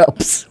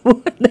stirrups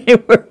when they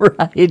were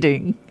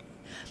riding.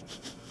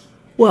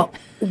 Well,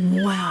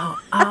 wow,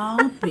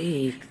 I'll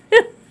be.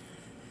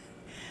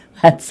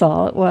 That's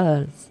all it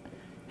was.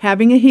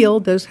 Having a heel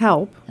does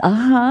help.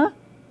 Uh-huh.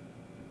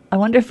 I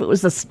wonder if it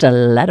was a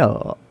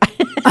stiletto.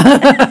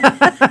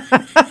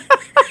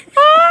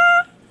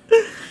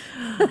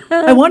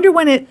 I wonder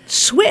when it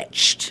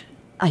switched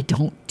I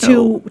don't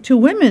know. to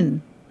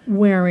women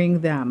wearing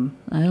them.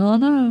 I don't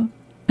know.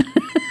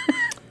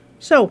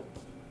 So,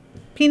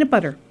 peanut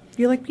butter.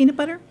 Do you like peanut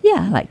butter?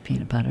 Yeah, I like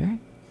peanut butter.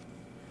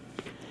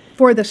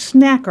 For the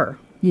snacker,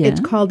 Yeah. it's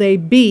called a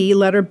B,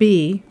 letter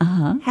B,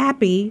 Uh-huh.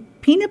 Happy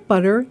Peanut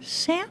Butter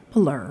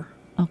Sampler.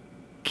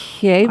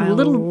 Okay, I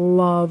little.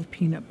 love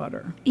peanut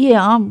butter.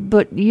 Yeah,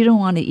 but you don't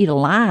want to eat a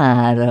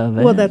lot of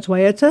it. Well, that's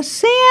why it's a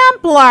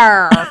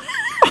sampler.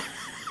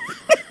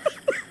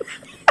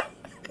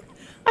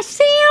 A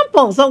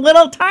sample's a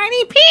little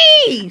tiny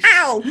piece.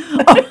 Ow!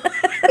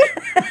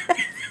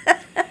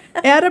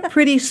 Add a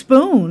pretty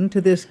spoon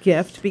to this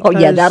gift because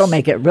yeah, that'll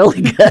make it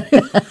really good.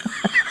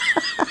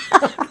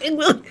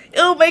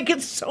 it'll make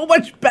it so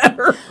much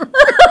better.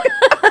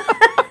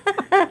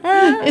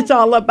 It's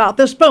all about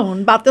the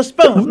spoon,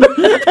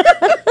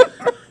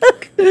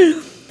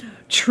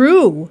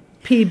 True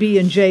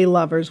PB&J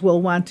lovers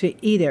will want to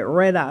eat it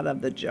right out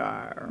of the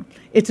jar.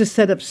 It's a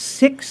set of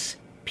 6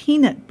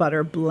 peanut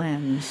butter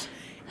blends.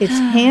 It's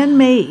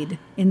handmade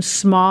in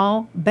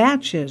small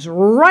batches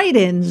right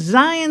in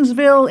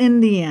Zionsville,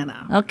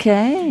 Indiana.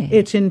 Okay.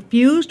 It's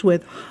infused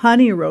with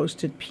honey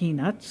roasted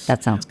peanuts.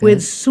 That sounds good.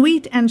 With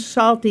sweet and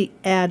salty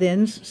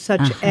add-ins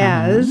such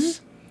as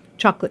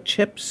chocolate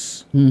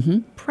chips,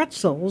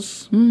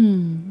 pretzels,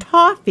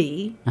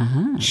 toffee,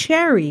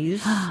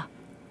 cherries,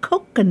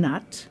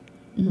 coconut,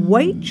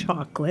 white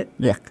chocolate,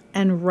 Yuck.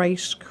 and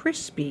Rice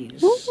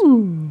Krispies.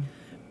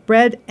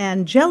 Bread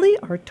and jelly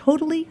are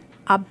totally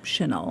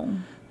optional.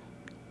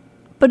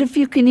 But if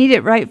you can eat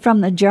it right from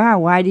the jar,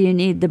 why do you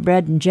need the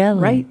bread and jelly?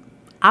 Right?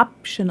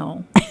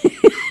 Optional.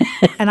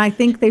 And I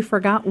think they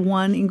forgot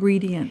one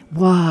ingredient.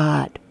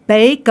 What?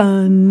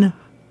 Bacon.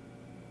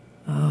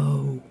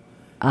 Oh.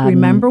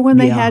 Remember when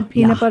they yeah, had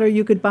peanut yeah. butter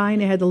you could buy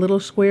and they had the little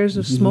squares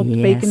of smoked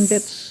bacon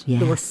bits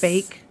that were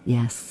fake?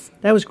 Yes.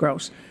 That was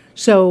gross.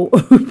 So,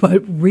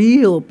 but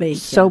real bacon.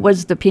 So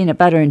was the peanut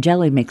butter and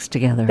jelly mixed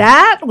together?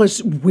 That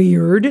was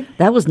weird.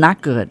 That was not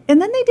good. And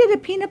then they did a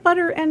peanut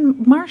butter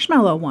and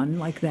marshmallow one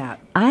like that.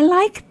 I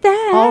like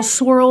that. All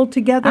swirled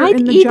together I'd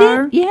in the eat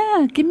jar. it.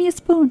 Yeah, give me a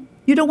spoon.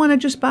 You don't want to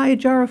just buy a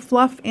jar of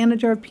fluff and a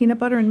jar of peanut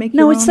butter and make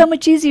No, your it's own? so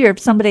much easier if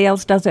somebody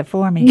else does it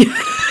for me.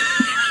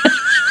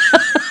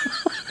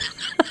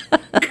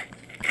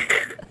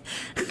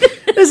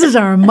 This is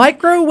our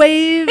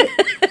microwave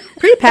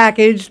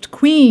prepackaged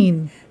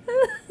queen.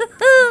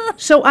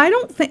 So I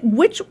don't think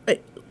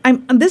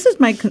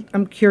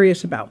I'm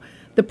curious about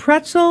the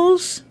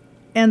pretzels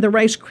and the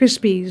Rice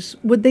Krispies.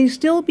 Would they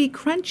still be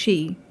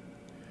crunchy,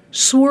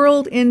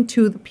 swirled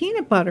into the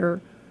peanut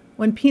butter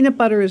when peanut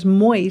butter is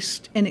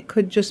moist, and it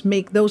could just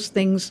make those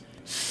things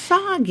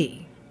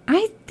soggy?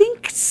 I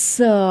think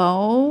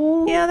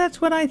so. Yeah,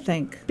 that's what I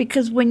think.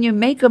 Because when you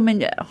make them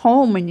at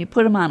home and you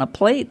put them on a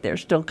plate, they're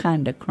still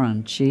kind of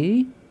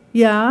crunchy.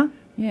 Yeah.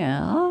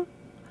 Yeah.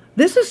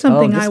 This is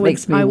something this I would.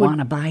 makes me I would want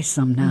to buy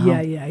some now.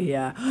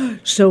 Yeah.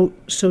 So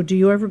do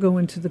you ever go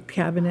into the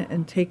cabinet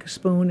and take a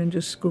spoon and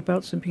just scoop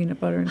out some peanut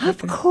butter and Of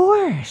take it?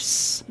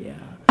 course. Yeah.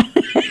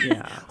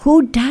 Yeah.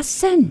 Who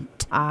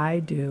doesn't? I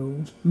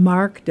do.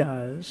 Mark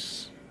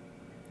does.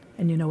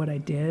 And you know what I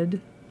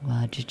did?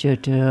 What did you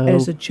do?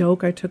 As a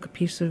joke, I took a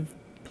piece of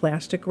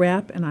plastic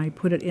wrap and I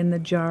put it in the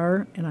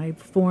jar and I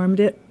formed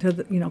it to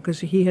the, because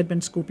he had been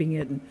scooping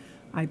it, and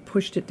I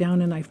pushed it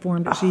down and I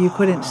formed it so you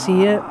couldn't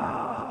see it,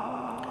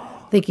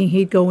 thinking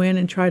he'd go in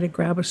and try to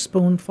grab a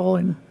spoonful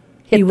and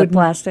Hit he the wouldn't,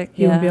 plastic.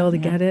 He wouldn't be Yeah, able to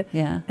yeah, get it.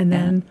 yeah, And yeah.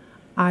 then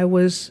I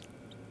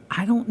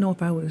don't know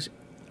if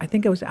I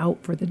think I was out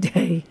for the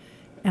day.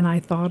 And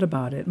I thought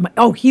about it.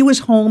 He was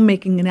home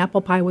making an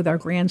apple pie with our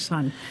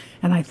grandson.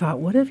 And I thought,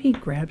 what if he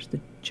grabs the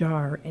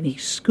jar and he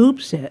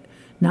scoops it,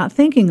 not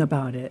thinking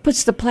about it,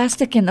 Puts the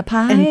plastic in the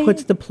pie? and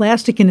puts the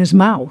plastic in his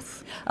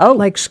mouth? Oh.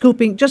 Like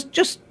scooping,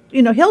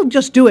 he'll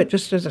just do it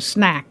just as a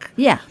snack.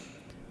 Yeah.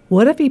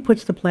 What if he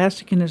puts the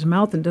plastic in his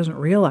mouth and doesn't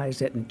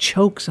realize it and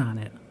chokes on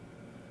it?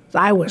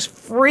 I was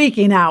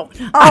freaking out.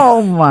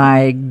 Oh,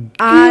 my gosh.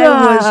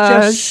 I was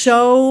just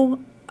so,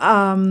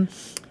 and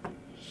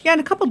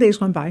a couple days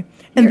went by.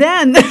 And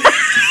then,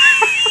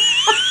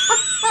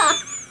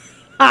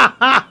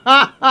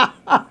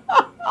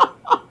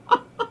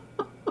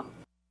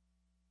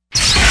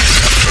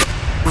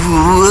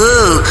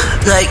 Whoa,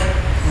 like,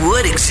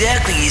 what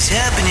exactly is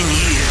happening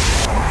here?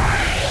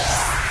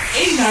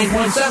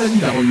 89.7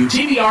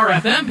 WTBR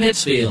FM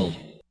Pittsfield.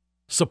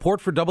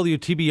 Support for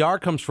WTBR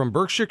comes from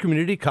Berkshire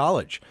Community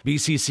College.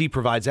 BCC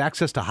provides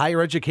access to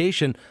higher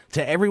education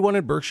to everyone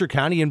in Berkshire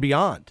County and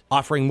beyond,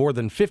 offering more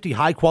than 50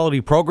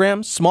 high-quality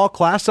programs, small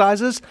class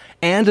sizes,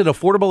 and an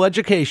affordable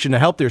education to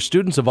help their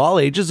students of all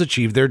ages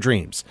achieve their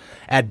dreams.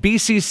 At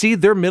BCC,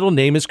 their middle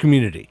name is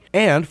community.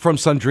 And from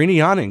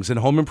Sundrini Awnings and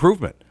Home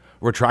Improvement.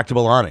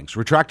 Retractable awnings,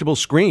 retractable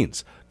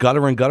screens,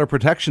 gutter and gutter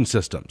protection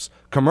systems,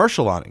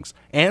 commercial awnings,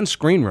 and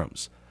screen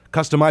rooms.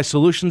 Customized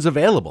solutions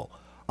available.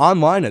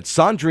 Online at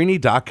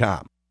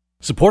Sandrini.com.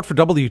 Support for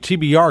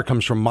WTBR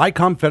comes from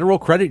Mycom Federal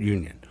Credit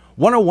Union,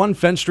 101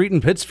 Fenn Street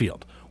in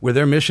Pittsfield, where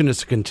their mission is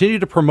to continue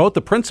to promote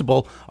the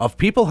principle of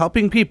people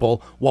helping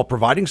people while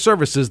providing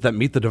services that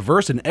meet the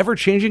diverse and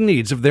ever-changing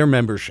needs of their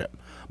membership.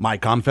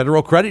 Mycom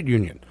Federal Credit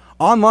Union,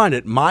 online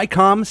at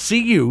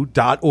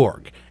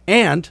mycomcu.org.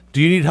 And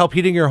do you need help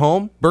heating your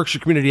home? Berkshire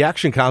Community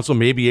Action Council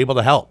may be able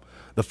to help.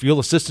 The Fuel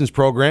Assistance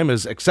Program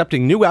is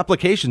accepting new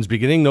applications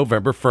beginning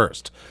November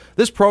 1st.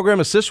 This program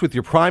assists with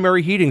your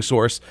primary heating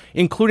source,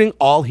 including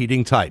all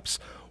heating types.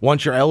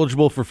 Once you're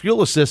eligible for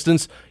fuel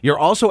assistance, you're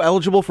also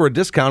eligible for a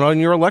discount on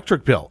your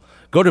electric bill.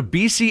 Go to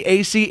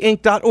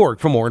bcacinc.org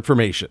for more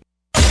information.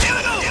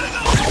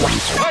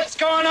 What's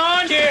going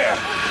on here?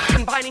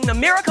 Combining the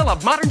miracle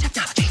of modern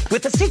technology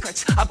with the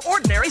secrets of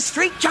ordinary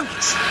street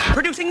junkies.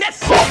 Producing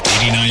this.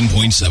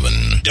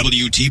 89.7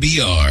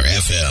 WTBR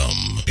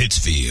FM,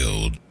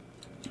 Pittsfield.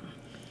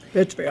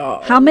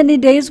 How many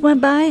days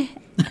went by?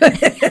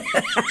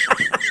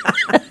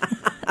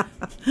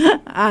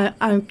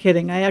 I'm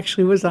kidding. I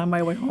actually was on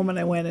my way home and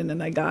I went in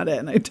and I got it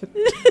and I took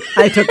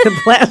the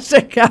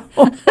plastic out.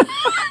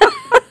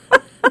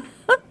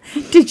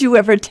 Did you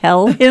ever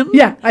tell him?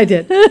 Yeah, I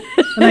did.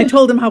 And I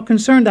told him how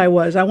concerned I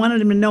was. I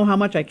wanted him to know how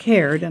much I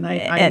cared.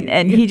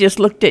 And he just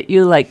looked at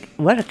you like,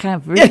 what a kind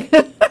of freak.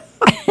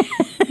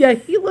 yeah,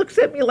 he looks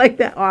at me like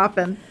that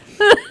often.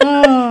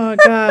 Oh,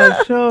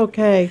 gosh.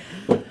 Okay.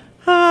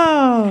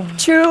 Oh.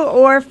 True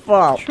or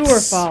false? True or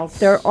false?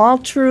 They're all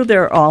true,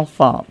 they're all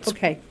false.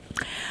 Okay.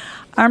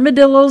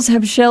 Armadillos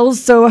have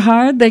shells so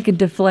hard they can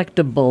deflect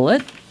a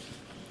bullet.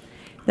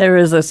 There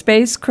is a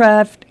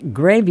spacecraft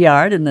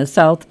graveyard in the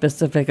South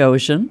Pacific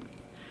Ocean.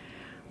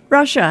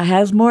 Russia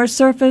has more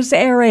surface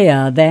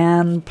area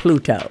than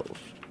Pluto.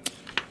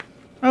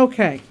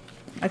 Okay.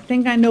 I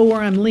think I know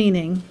where I'm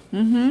leaning.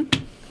 Mm-hmm.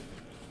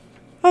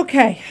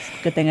 Okay.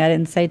 Good thing I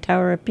didn't say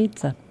Tower of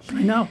Pizza.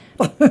 I know.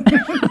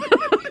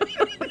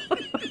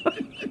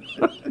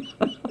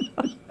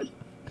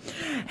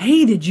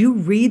 Hey, did you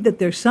read that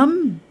there's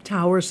some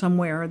tower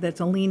somewhere that's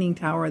a leaning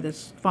tower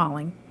that's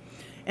falling?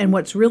 And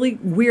what's really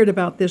weird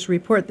about this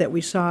report that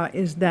we saw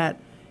is that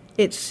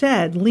it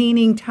said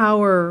leaning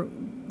tower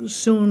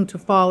soon to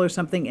fall or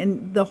something.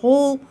 And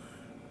the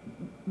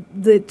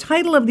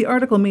title of the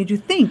article made you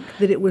think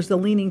that it was the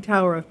Leaning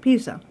Tower of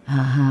Pisa.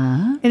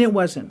 Uh-huh. And it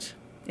wasn't.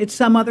 It's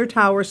some other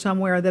tower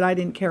somewhere that I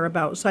didn't care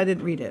about, so I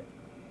didn't read it.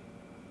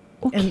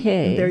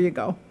 Okay. And there you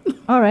go.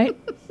 All right.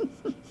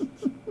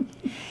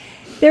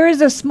 There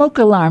is a smoke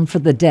alarm for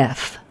the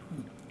deaf.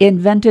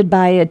 Invented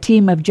by a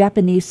team of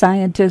Japanese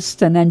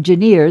scientists and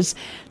engineers,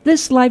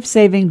 this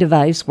life-saving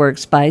device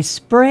works by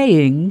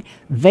spraying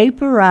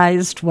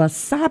vaporized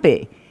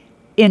wasabi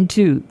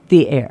into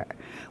the air,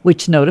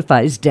 which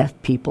notifies deaf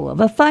people of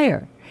a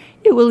fire.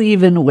 It will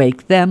even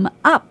wake them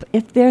up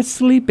if they're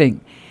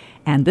sleeping.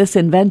 And this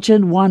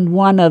invention won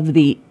one of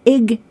the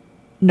Ig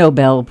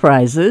Nobel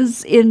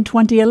Prizes in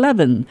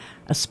 2011,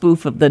 a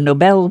spoof of the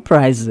Nobel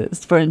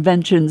Prizes for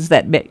inventions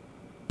that make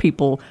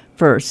people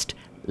first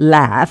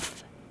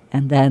laugh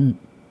and then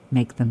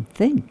make them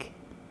think.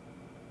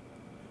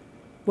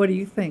 What do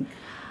you think?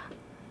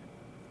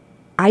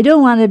 I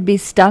don't want to be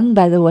stung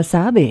by the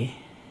wasabi.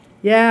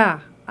 Yeah,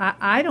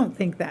 I don't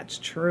think that's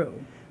true.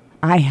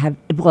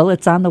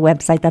 It's on the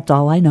website, that's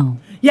all I know.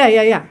 Yeah.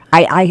 Yeah,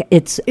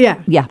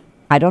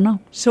 I don't know.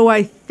 So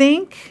I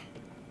think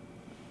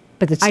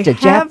But it's I the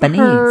have Japanese.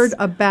 heard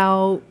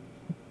about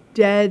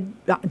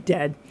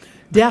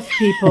deaf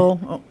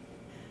people.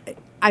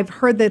 I've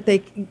heard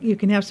that you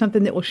can have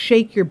something that will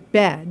shake your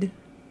bed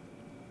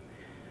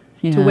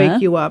to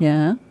wake you up.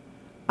 Yeah.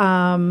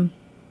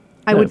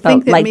 I would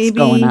think that lights maybe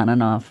going on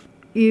and off.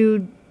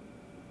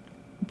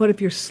 But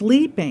if you're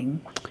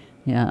sleeping,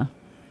 Yeah.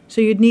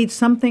 so you'd need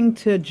something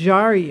to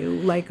jar you,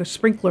 like a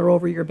sprinkler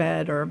over your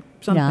bed or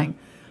something.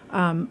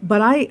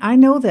 But I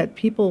know that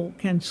people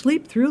can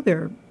sleep through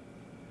their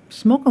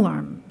smoke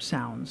alarm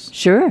sounds.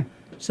 Sure.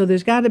 So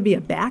there's got to be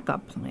a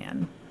backup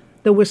plan.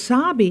 The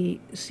wasabi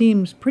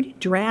seems pretty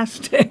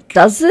drastic.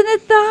 Doesn't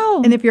it,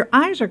 though? And if your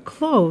eyes are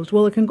closed,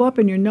 well, it can go up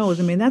in your nose.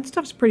 I mean, that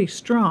stuff's pretty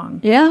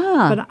strong.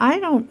 Yeah. But I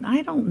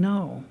don't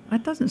know.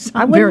 That doesn't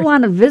sound I wouldn't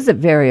want to visit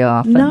very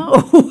often.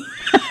 No.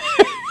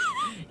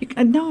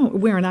 No,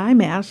 wear an eye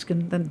mask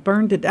and then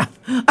burn to death.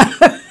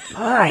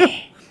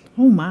 Boy.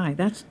 Oh, my.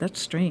 That's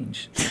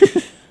strange.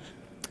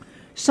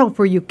 So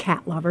for you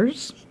cat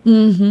lovers,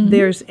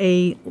 there's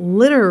a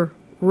litter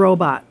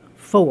robot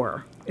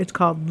 4. It's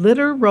called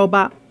Litter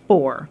Robot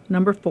 4,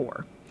 number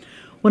 4.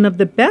 One of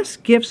the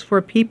best gifts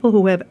for people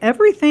who have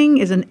everything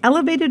is an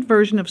elevated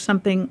version of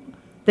something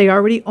they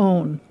already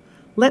own.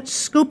 Let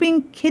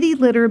scooping kitty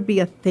litter be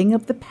a thing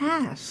of the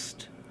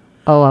past.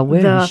 Oh, I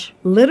wish. The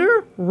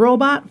Litter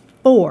Robot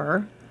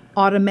 4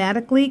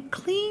 automatically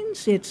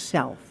cleans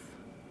itself.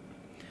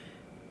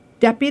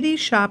 Deputy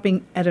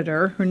shopping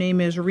editor, her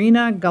name is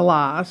Rena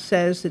Gala,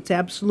 says it's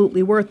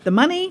absolutely worth the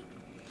money.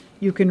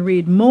 You can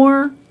read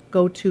more.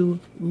 Go to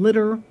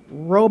Litter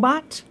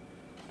Robot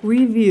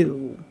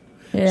Review.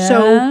 Yeah.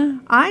 So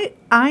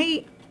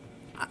I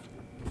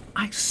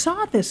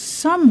saw this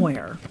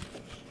somewhere,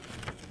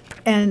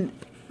 and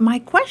my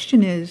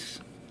question is,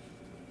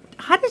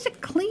 how does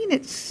it clean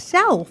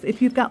itself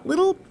if you've got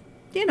little,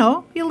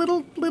 your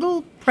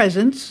little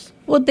presents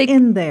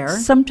in there?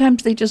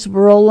 Sometimes they just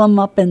roll them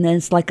up, and then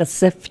it's like a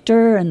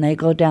sifter, and they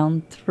go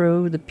down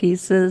through the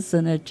pieces,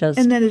 and it just.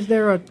 And then is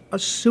there a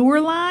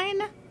sewer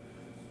line?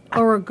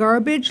 Or a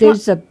garbage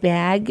There's a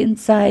bag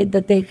inside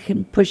that they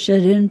can push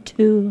it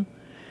into.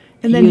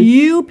 And then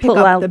you pick pull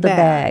up out the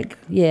bag.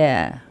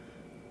 Yeah.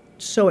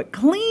 So it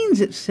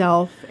cleans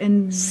itself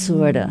and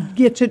Sorta.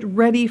 gets it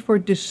ready for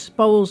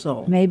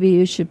disposal. Maybe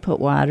you should put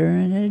water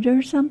in it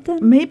or something.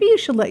 Maybe you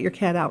should let your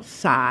cat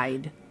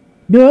outside.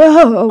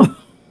 No.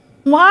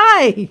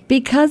 Why?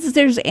 Because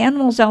there's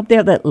animals out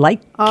there that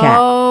like cats.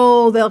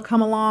 Oh, they'll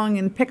come along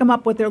and pick them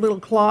up with their little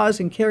claws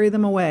and carry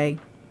them away.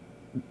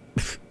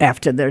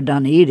 After they're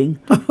done eating.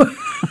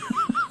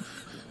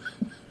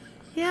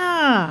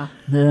 Yeah.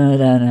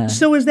 No.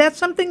 So is that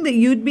something that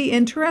you'd be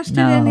interested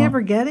in No.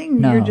 ever getting?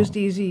 No. You're just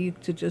easy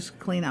to just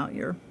clean out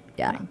your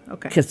thing.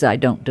 Okay. Because I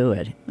don't do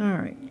it. All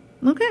right.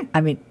 Okay.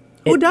 I mean,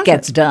 Who it does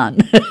gets it? done.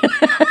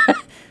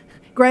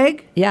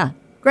 Greg? Yeah.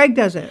 Greg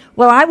does it.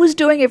 Well, I was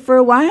doing it for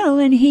a while,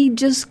 and he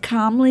just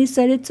calmly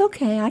said, "It's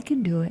okay, I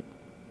can do it."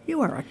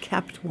 You are a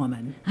kept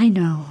woman. I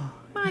know.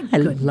 My I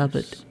goodness. love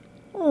it.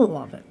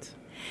 Love it.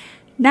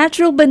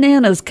 Natural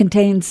bananas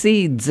contain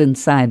seeds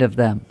inside of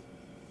them,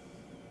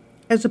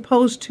 As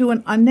opposed to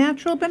an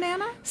unnatural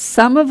banana?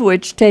 some of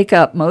which take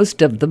up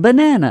most of the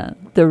banana.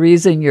 The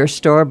reason your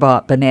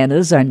store-bought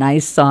bananas are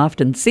nice,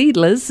 soft, and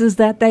seedless is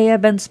that they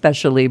have been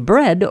specially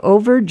bred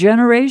over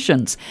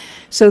generations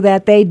so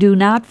that they do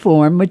not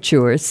form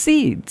mature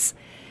seeds.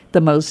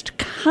 The most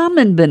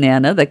common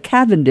banana, the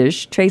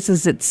Cavendish,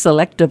 traces its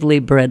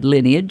selectively bred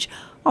lineage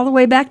all the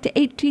way back to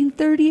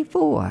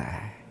 1834.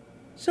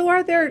 So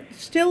are there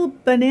still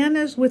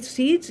bananas with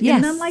seeds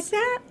in them like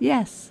that?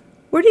 Yes.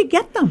 Where do you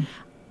get them?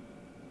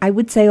 I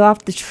would say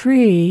off the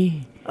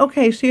tree.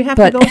 Okay, so you have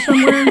But- to go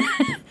somewhere.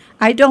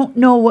 I don't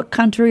know what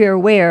country or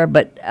where,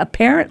 but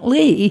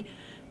apparently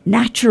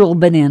natural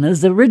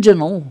bananas,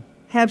 original,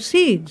 have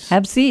seeds.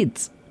 have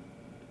seeds.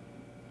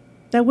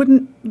 That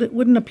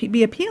wouldn't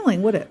be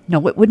appealing, would it?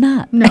 No, it would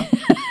not. No.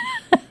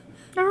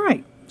 All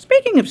right.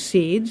 Speaking of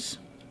seeds,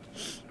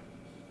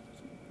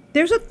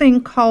 there's a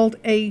thing called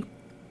a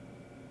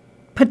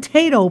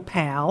Potato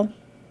Pal,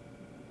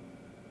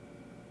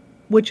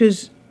 which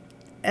is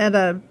at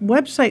a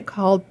website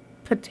called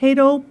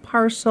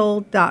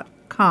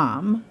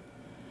potatoparcel.com.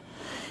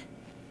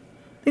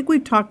 I think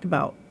we've talked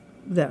about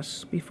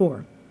this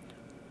before.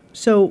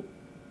 So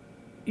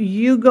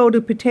you go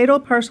to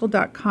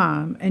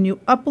potatoparcel.com and you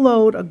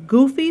upload a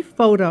goofy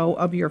photo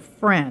of your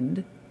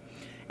friend,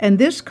 and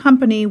this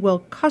company will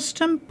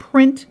custom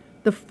print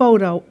the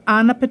photo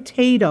on a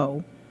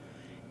potato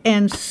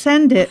and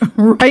send it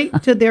right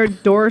to their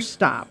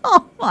doorstep.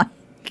 Oh, my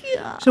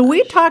God. So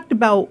we talked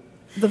about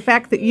the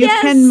fact that you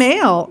Yes. can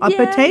mail a Yes.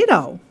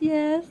 potato.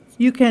 Yes.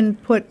 You can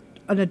put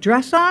an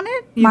address on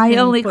it. You My can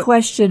only put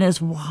question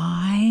is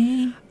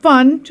why?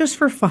 fun, just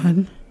for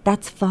fun.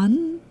 That's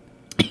fun?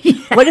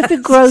 What if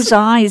it grows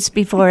eyes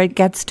before it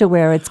gets to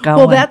where it's going?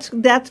 Well, that's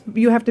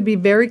you have to be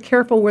very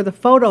careful where the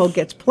photo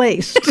gets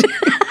placed.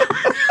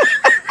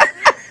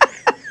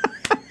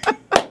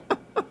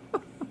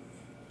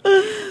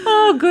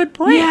 Oh, good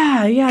point.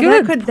 Yeah,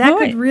 Good that could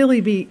point.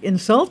 really be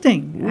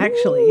insulting,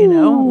 actually, you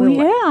know. Ooh,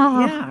 Little-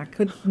 yeah. Yeah,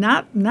 could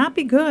not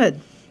be good.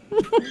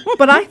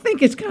 But I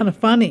think it's kind of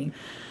funny.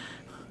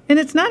 And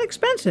it's not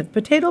expensive,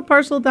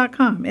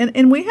 potatoparcel.com.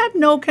 And we have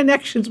no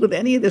connections with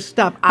any of this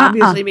stuff,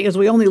 obviously, because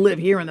we only live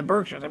here in the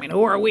Berkshires. I mean,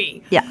 who are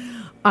we? Yeah.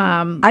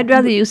 I'd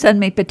rather you send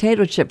me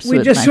potato chips We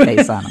with just- my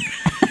face on them.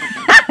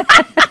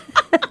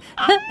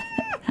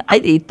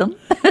 I'd eat them.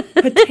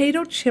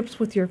 Potato chips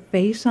with your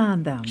face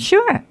on them.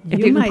 Sure. If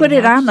You you can might put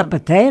it have on the some.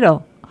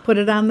 potato. Put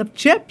it on the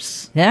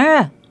chips.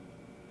 Yeah.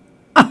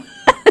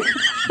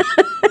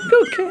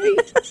 Okay.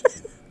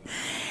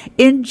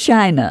 In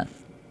China,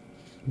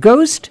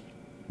 ghost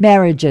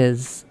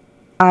marriages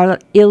are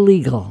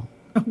illegal.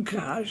 Oh,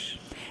 gosh.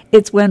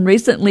 It's when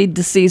recently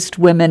deceased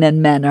women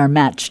and men are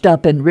matched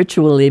up and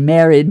ritually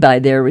married by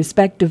their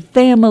respective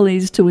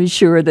families to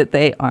ensure that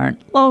they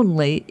aren't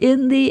lonely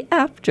in the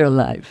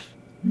afterlife.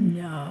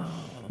 No.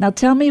 Now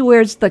tell me,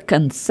 where's the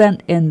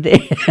consent in there?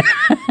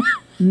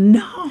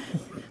 No.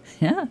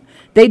 Yeah.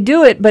 They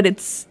do it, but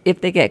it's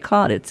if they get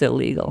caught, it's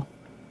illegal.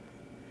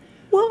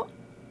 Well,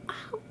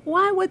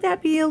 why would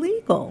that be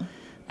illegal?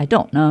 I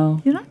don't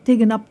know. You're not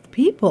digging up the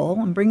people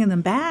and bringing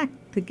them back.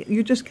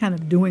 You're just kind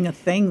of doing a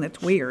thing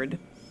that's weird.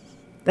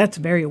 That's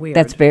very weird.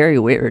 That's very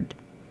weird.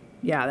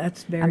 Yeah,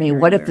 that's very I mean,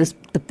 very what weird.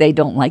 if they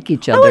don't like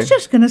each I other? was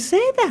just going to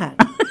say that.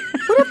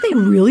 What if they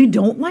really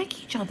don't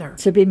like each other?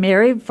 To be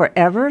married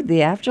forever,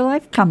 the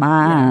afterlife? Come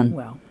on.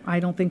 Well, I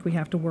don't think we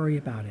have to worry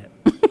about it.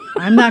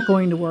 I'm not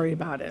going to worry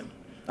about it.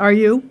 Are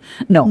you?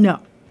 No. No.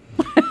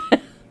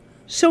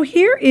 So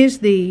here is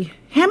the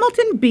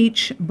Hamilton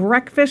Beach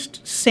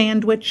Breakfast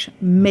Sandwich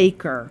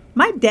Maker.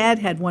 My dad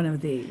had one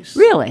of these.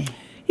 Really?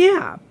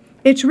 Yeah.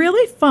 It's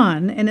really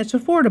fun and it's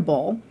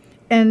affordable.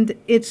 And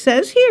it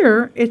says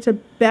here it's a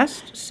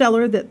best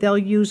seller that they'll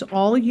use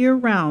all year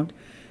round.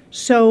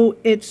 So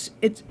it's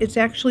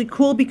actually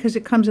cool because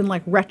it comes in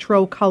like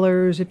retro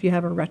colors if you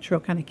have a retro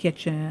kind of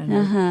kitchen.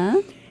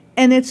 Uh-huh.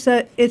 And it's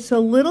a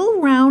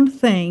little round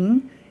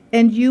thing,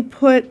 and you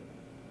put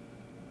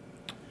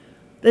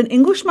an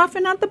English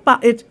muffin at the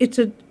bottom.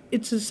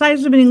 It's the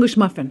size of an English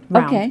muffin.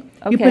 Round. Okay,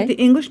 You okay. put the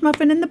English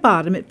muffin in the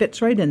bottom. It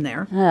fits right in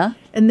there. Yeah.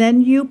 And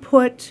then you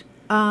put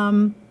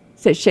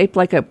Is it shaped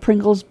like a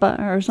Pringles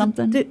bar or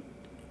something?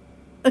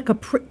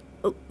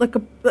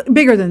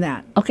 bigger than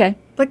that, Okay.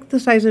 like the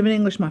size of an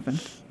English muffin.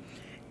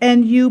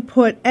 And you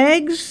put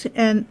eggs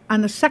and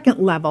on the second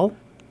level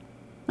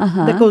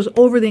that goes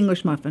over the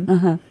English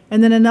muffin,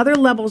 and then another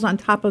level's on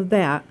top of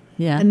that.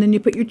 Yeah. And then you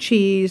put your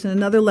cheese and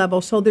another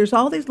level. So there's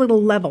all these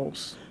little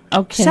levels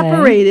Okay.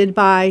 separated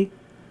by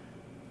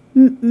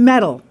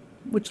metal,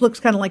 which looks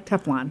kind of like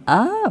Teflon.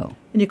 Oh.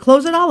 And you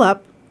close it all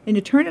up and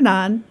you turn it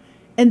on,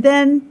 and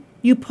then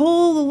you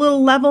pull the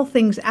little level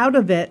things out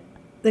of it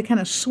that kind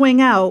of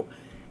swing out,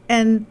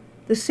 and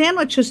the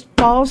sandwich just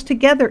falls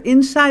together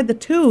inside the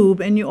tube,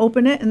 and you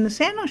open it and the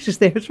sandwich is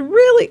there. It's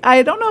really,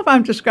 I don't know if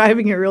I'm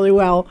describing it really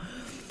well,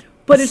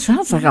 but It it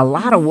sounds like a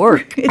lot of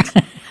work.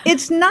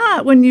 it's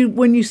not when you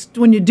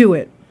do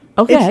it.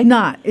 Okay.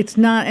 It's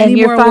not any And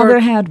your more father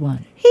work. had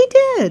one. He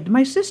did.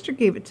 My sister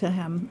gave it to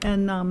him,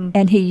 and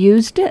And he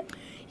used it?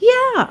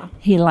 yeah.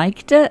 He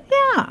liked it?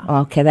 Yeah.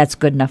 Okay, that's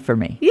good enough for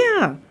me.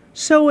 Yeah.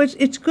 So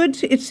it's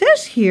good. It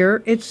says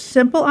here it's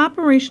simple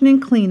operation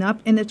and cleanup,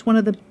 and it's one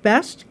of the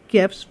best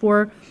gifts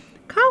for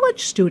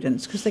college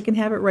students because they can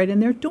have it right in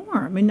their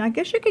dorm. And I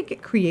guess you could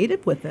get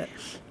creative with it.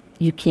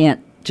 You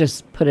can't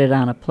just put it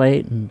on a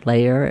plate and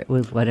layer it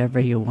with whatever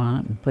you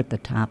want and put the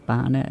top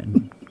on it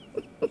and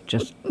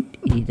just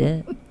eat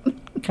it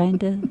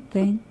kind of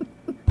thing.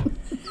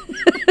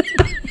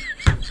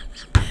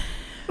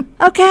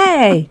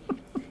 Okay.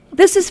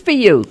 This is for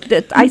you.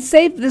 I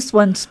saved this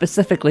one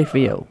specifically for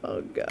you.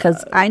 Oh, God.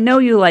 Because I know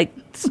you like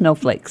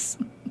snowflakes.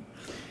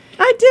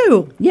 I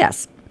do.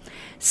 Yes.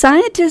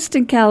 Scientists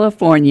in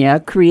California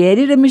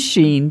created a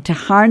machine to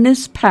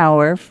harness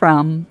power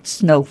from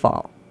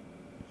snowfall.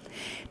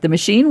 The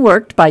machine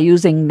worked by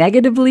using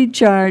negatively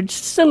charged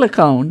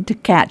silicone to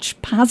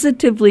catch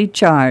positively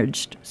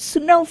charged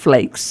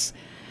snowflakes,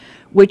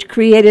 which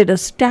created a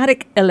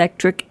static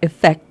electric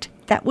effect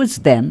that was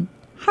then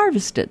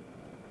harvested.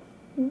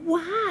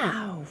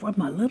 Wow, from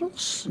a little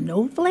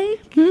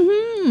snowflake?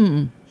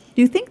 Mm-hmm.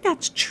 Do you think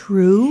that's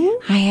true?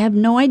 I have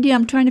no idea.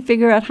 I'm trying to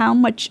figure out how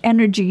much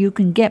energy you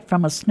can get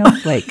from a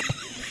snowflake.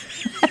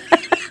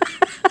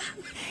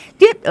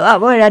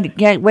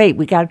 Wait,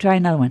 we got to try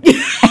another one.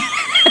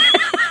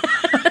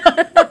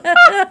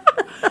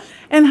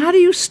 And how do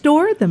you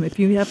store them if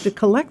you have to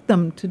collect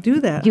them to do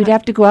that? You'd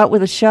have to go out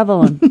with a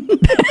shovel. And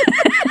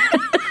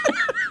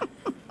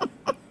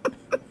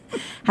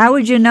how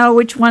would you know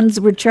which ones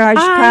were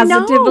charged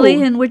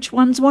positively and which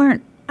ones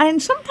weren't?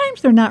 And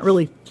sometimes they're not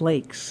really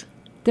flakes.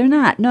 They're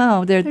not.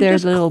 No, they're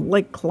just little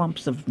like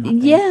clumps of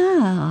nothing.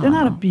 Yeah. They're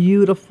not a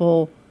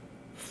beautiful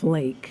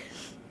flake.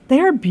 They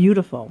are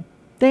beautiful.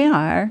 They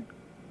are.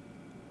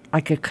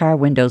 Like a car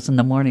windows in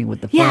the morning with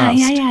the frost.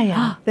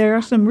 Yeah. There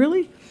are some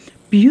really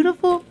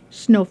beautiful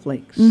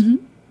snowflakes. Mm-hmm.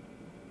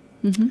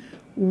 Mm-hmm.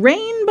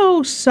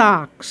 Rainbow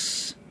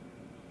socks.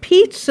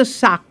 Pizza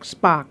socks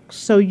box.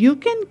 So you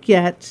can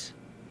get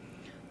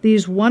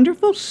these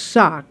wonderful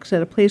socks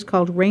at a place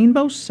called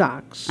Rainbow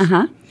Socks.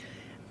 Uh-huh.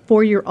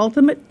 For your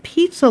ultimate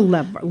pizza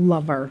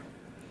lover.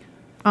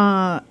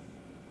 They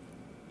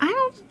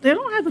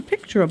don't have a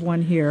picture of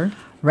one here.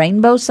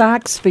 Rainbow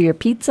socks for your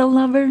pizza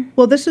lover?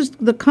 Well,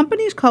 the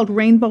company's called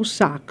Rainbow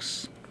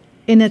Socks,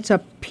 and it's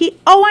a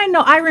oh, I know,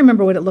 I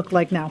remember what it looked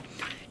like now.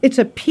 It's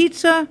a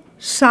pizza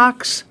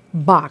socks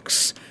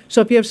box.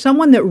 So if you have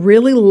someone that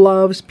really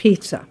loves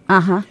pizza,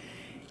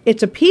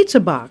 it's a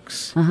pizza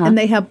box, and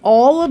they have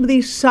all of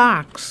these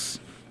socks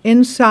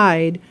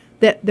inside.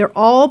 That they're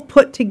all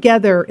put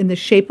together in the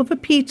shape of a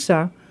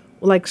pizza,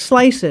 like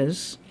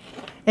slices,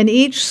 and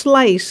each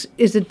slice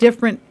is a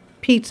different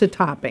pizza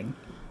topping.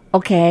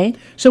 Okay.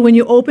 So when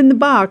you open the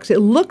box, it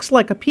looks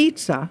like a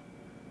pizza,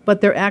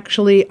 but there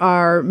actually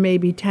are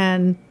maybe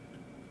 10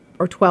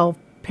 or 12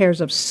 pairs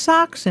of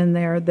socks in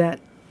there that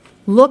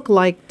look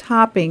like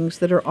toppings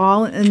that are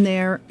all in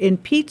there in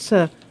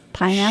pizza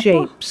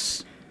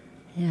shapes.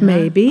 Yeah.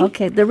 Maybe.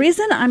 Okay. The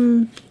reason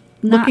I'm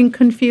looking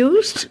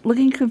confused a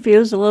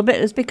little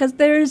bit is because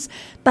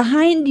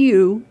behind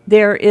you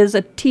there is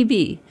a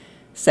TV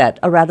set,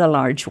 a rather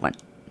large one,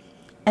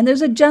 and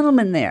there's a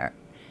gentleman there,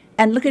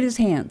 and look at his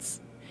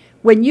hands.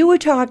 When you were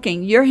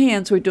talking, your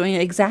hands were doing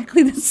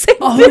exactly the same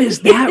thing. Oh,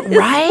 is that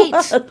right?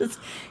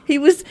 He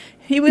was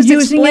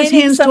using his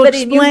hands to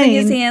explain. Using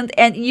his hand,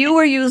 and you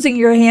were using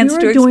your hands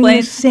to explain. You were doing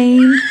the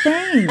same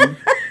thing.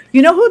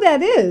 You know who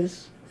that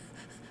is?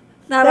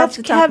 That's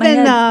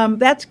Kevin.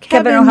 That's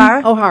Kevin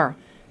O'Hara.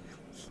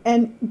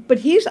 But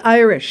he's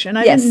Irish, and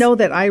I didn't know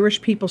that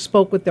Irish people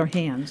spoke with their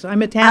hands.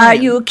 I'm Italian. Are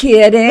you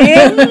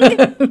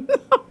kidding?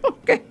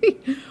 Okay.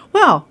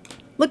 Well,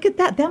 look at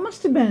that. That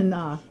must have been.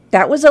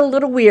 That was a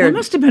little weird. That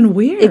must have been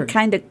weird. It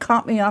kind of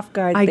caught me off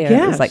guard there.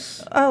 guess. It was like,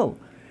 oh.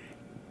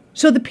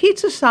 So the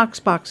pizza socks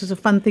box is a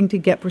fun thing to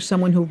get for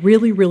someone who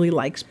really, really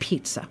likes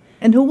pizza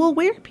and who will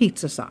wear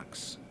pizza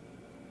socks.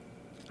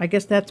 I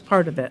guess that's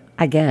part of it.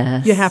 I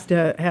guess. You have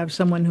to have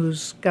someone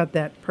who's got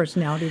that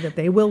personality that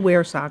they will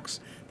wear socks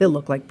that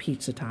look like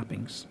pizza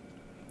toppings.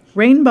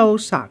 Rainbow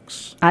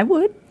socks. I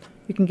would.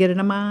 You can get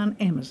them on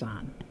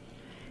Amazon.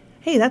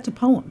 Hey, that's a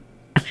poem.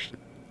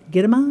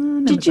 Get them on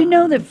Amazon. Did you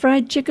know that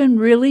fried chicken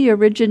really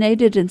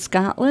originated in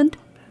Scotland?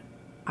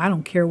 I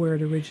don't care where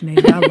it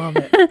originated. I love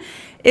it.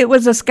 It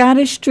was a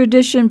Scottish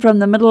tradition from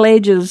the Middle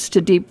Ages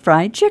to deep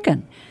fry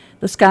chicken.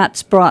 The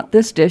Scots brought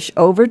this dish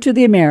over to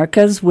the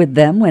Americas with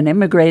them when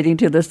immigrating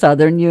to the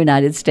southern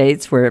United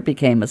States, where it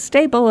became a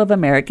staple of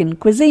American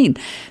cuisine.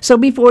 So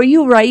before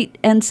you write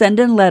and send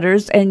in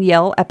letters and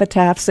yell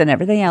epitaphs and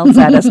everything else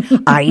at us,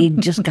 I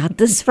just got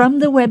this from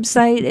the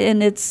website,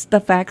 and it's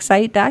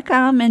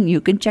thefactsite.com, and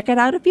you can check it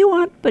out if you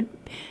want, but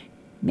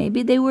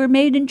maybe they were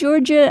made in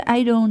Georgia.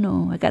 I don't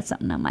know. I got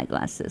something on my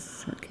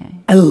glasses. Okay.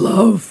 I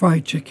love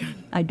fried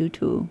chicken. I do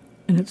too.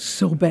 And it's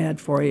so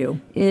bad for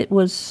you. It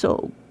was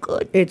so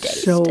good.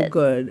 It's so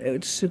good.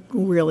 It's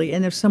really,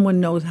 and if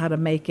someone knows how to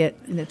make it,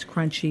 and it's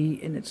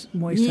crunchy and it's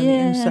moist on the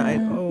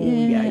inside,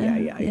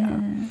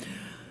 yeah.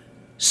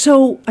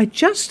 So I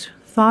just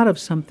thought of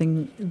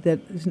something that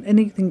is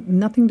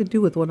nothing to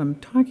do with what I'm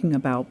talking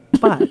about.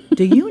 But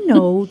do you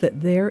know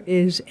that there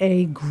is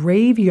a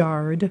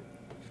graveyard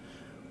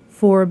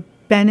for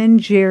Ben and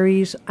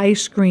Jerry's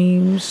ice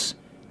creams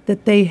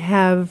that they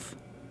have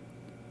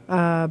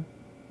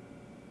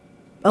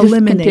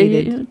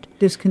eliminated,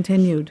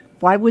 discontinued?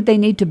 Why would they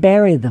need to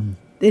bury them?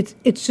 It's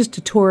just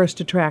a tourist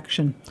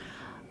attraction.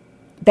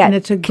 And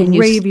it's a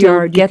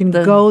graveyard. You can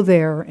go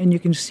there and you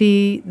can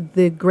see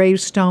the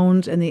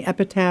gravestones and the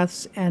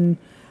epitaphs and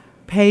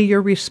pay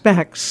your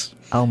respects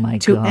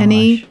to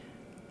any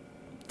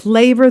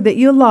flavor that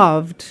you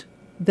loved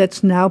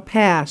that's now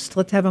past.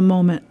 Let's have a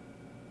moment.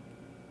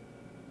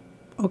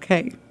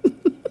 Okay.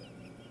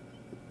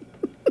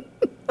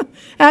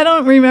 I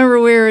don't remember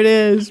where it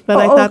is, but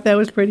I thought that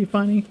was pretty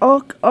funny.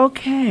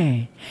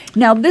 Okay.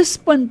 Now, this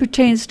one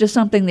pertains to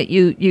something that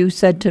you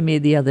said to me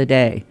the other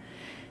day.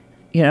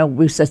 You know,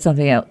 we said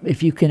something out,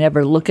 if you can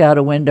ever look out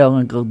a window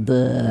and go,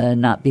 bleh,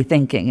 and not be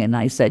thinking. And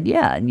I said,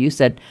 yeah. And you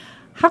said,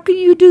 how can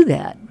you do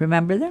that?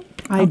 Remember that?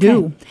 I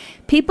do.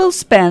 People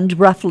spend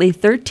roughly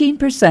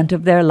 13%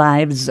 of their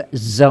lives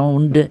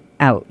zoned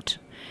out.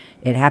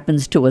 It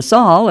happens to us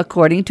all,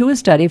 according to a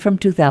study from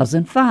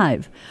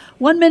 2005.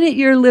 1 minute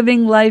you're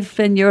living life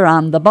and you're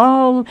on the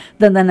ball,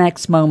 then the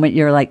next moment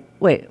you're like,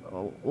 wait,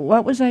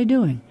 what was I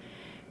doing?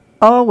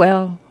 Oh,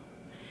 well,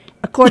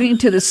 according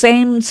to the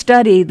same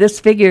study, this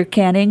figure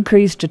can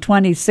increase to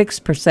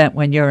 26%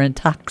 when you're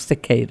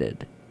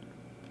intoxicated.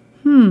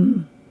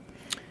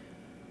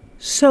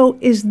 So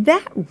is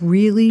that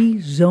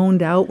really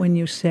zoned out when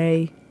you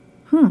say,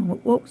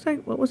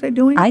 what was I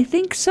doing? I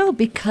think so,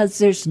 because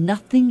there's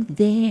nothing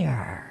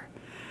there.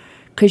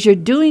 Because you're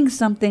doing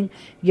something,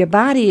 your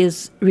body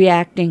is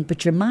reacting,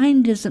 but your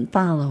mind isn't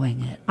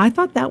following it. I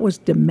thought that was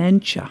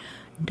dementia.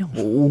 No.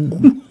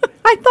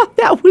 I thought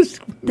that was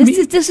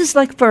This is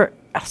like for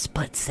a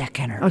split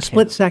second or two. a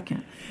split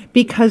second.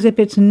 Because if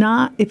it's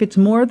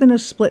more than a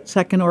split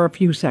second or a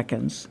few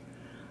seconds,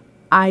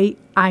 I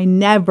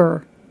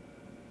never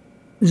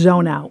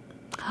zone out.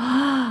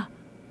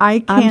 I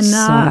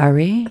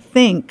cannot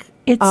think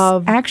It's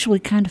of actually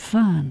kind of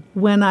fun.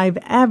 when I've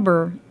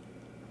ever,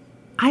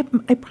 I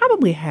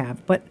probably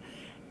have, but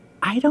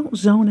I don't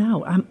zone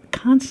out. I'm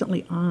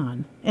constantly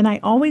on. And I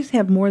always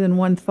have more than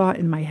one thought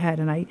in my head.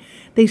 And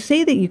they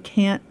say that you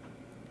can't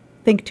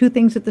think two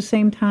things at the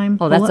same time.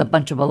 Oh, that's a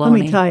bunch of baloney. Let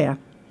me tell you.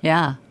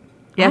 Yeah.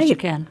 Yes, you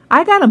can.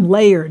 I got them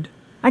layered.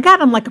 I got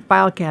them like a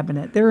file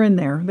cabinet. They're in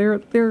there.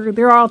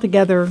 They're all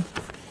together.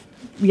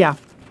 Yeah,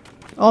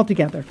 all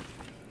together.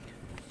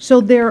 So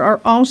there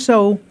are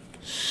also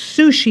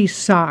sushi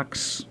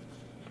socks.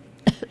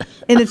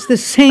 And it's the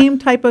same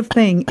type of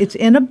thing. It's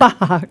in a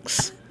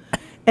box.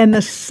 And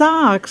the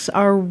socks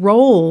are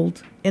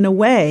rolled in a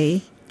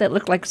way That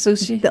look like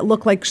sushi? that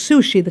look like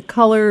sushi. The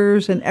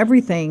colors and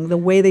everything, the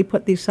way they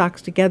put these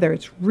socks together,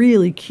 it's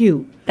really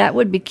cute. That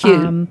would be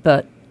cute,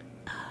 but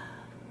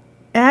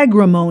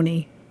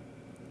Agrimony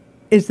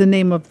is the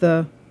name of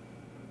the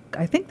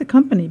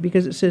company,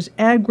 because it says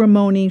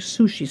Agrimony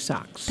Sushi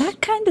Socks.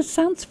 that kind of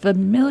sounds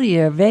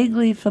familiar,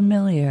 vaguely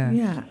familiar.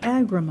 Yeah,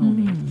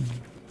 Agrimony.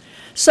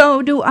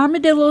 So, do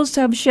armadillos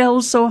have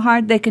shells so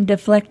hard they can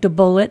deflect a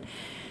bullet?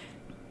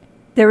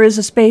 There is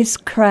a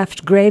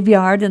spacecraft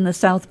graveyard in the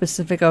South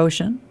Pacific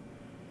Ocean.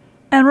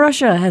 And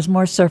Russia has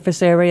more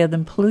surface area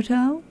than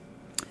Pluto.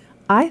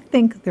 I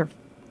think they're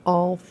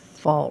all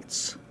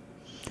false.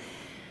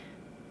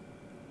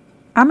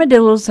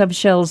 Armadillos have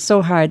shells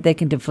so hard they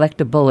can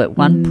deflect a bullet.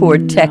 One poor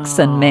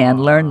Texan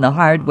man learned the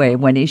hard way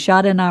when he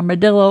shot an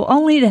armadillo,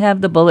 only to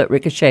have the bullet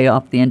ricochet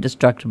off the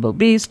indestructible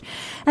beast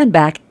and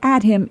back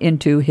at him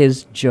into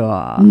his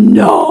jaw.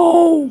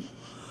 No!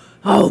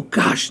 Oh,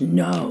 gosh,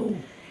 no.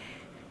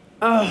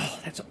 Oh,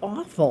 that's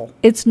awful.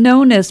 It's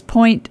known as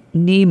Point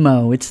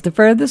Nemo. It's the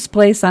furthest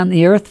place on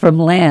the Earth from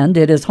land.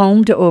 It is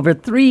home to over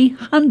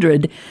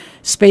 300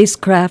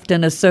 spacecraft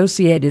and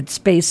associated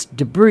space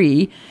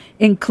debris,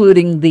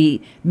 including the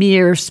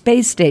Mir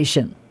space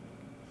station.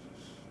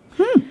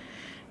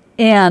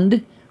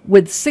 And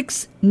with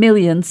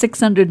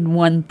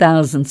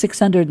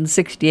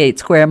 6,601,668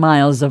 square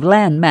miles of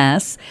land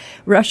mass,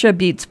 Russia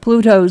beats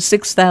Pluto's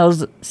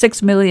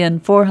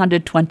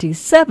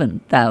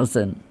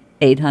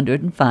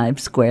 6,427,805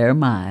 square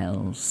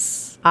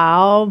miles.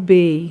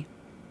 I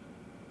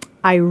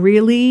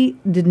really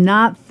did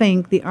not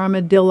think the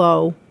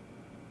armadillo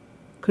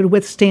could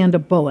withstand a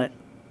bullet.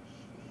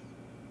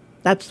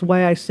 That's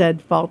why I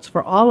said false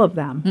for all of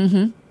them.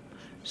 Mm-hmm.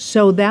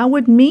 So that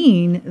would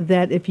mean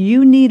that if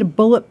you need a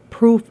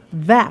bulletproof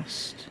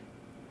vest,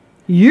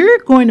 you're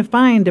going to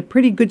find a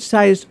pretty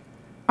good-sized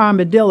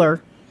armadillo.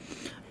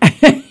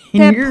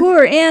 That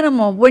poor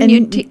animal. When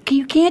you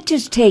can't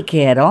just take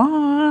it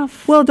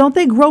off. Well, don't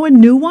they grow a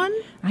new one?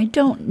 I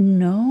don't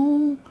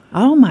know.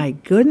 Oh my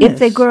goodness! If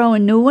they grow a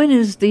new one,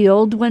 is the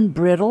old one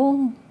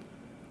brittle?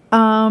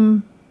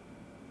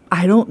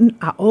 I don't.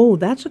 Oh,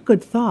 that's a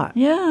good thought.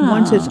 Yeah.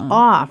 Once it's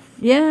off,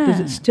 does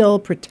it still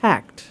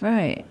protect?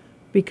 Right.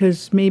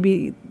 Because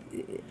maybe.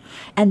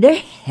 And they're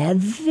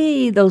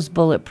heavy, those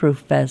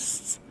bulletproof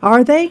vests.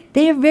 Are they?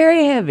 They are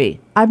very heavy.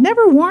 I've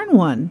never worn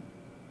one.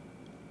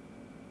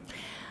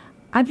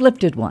 I've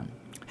lifted one.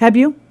 Have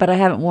you? But I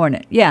haven't worn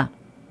it. Yeah.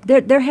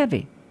 They're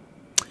heavy.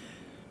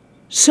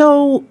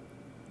 So,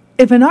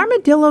 if an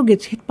armadillo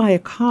gets hit by a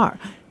car,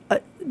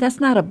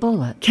 that's not a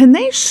bullet. Can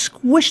they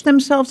squish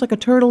themselves like a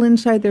turtle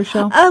inside their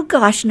shell? Oh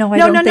gosh, no, I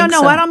don't think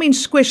so. No. I don't mean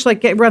squish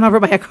like get run over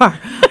by a car.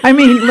 I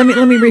mean, let me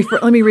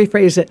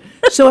rephrase it.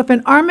 So if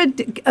an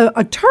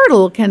a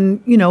turtle can,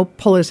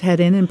 pull his head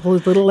in and pull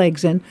his little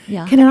legs in,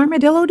 can an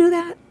armadillo do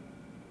that?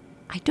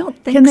 I don't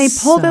think so. Can they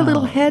pull their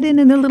little head in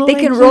and their little legs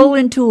in? They can roll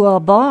into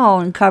a ball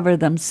and cover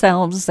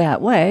themselves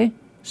that way.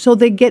 So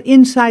they get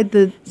inside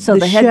the So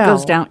the head shell.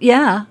 goes down.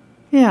 Yeah.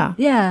 Yeah.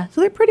 Yeah.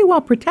 So they're pretty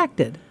well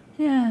protected.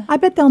 Yeah. I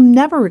bet they'll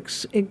never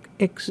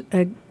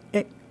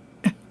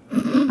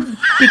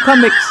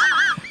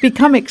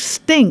become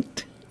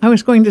extinct. I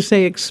was going to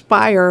say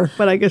expire,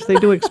 but I guess they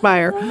do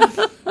expire.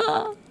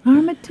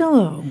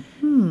 Armadillo.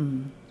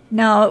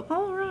 Now,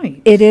 All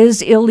right. it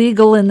is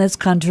illegal in this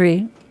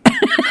country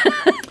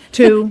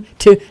To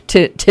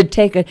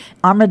take an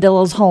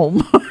armadillo's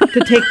home. to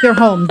take their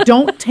home.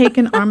 Don't take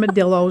an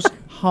armadillo's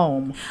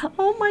home.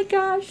 Oh my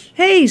gosh.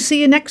 Hey,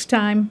 see you next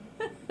time.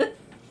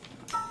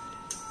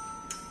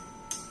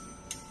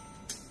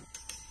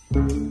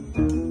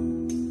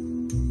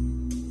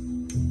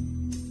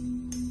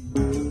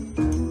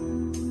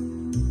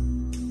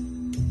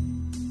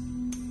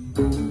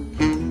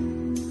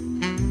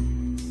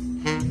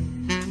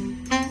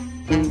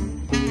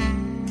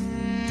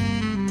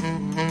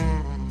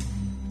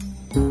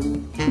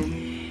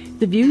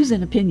 The views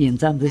and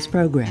opinions of this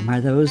program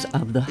are those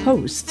of the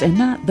hosts and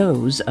not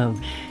those of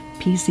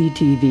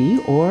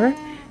PCTV or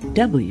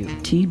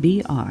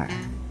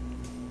WTBR.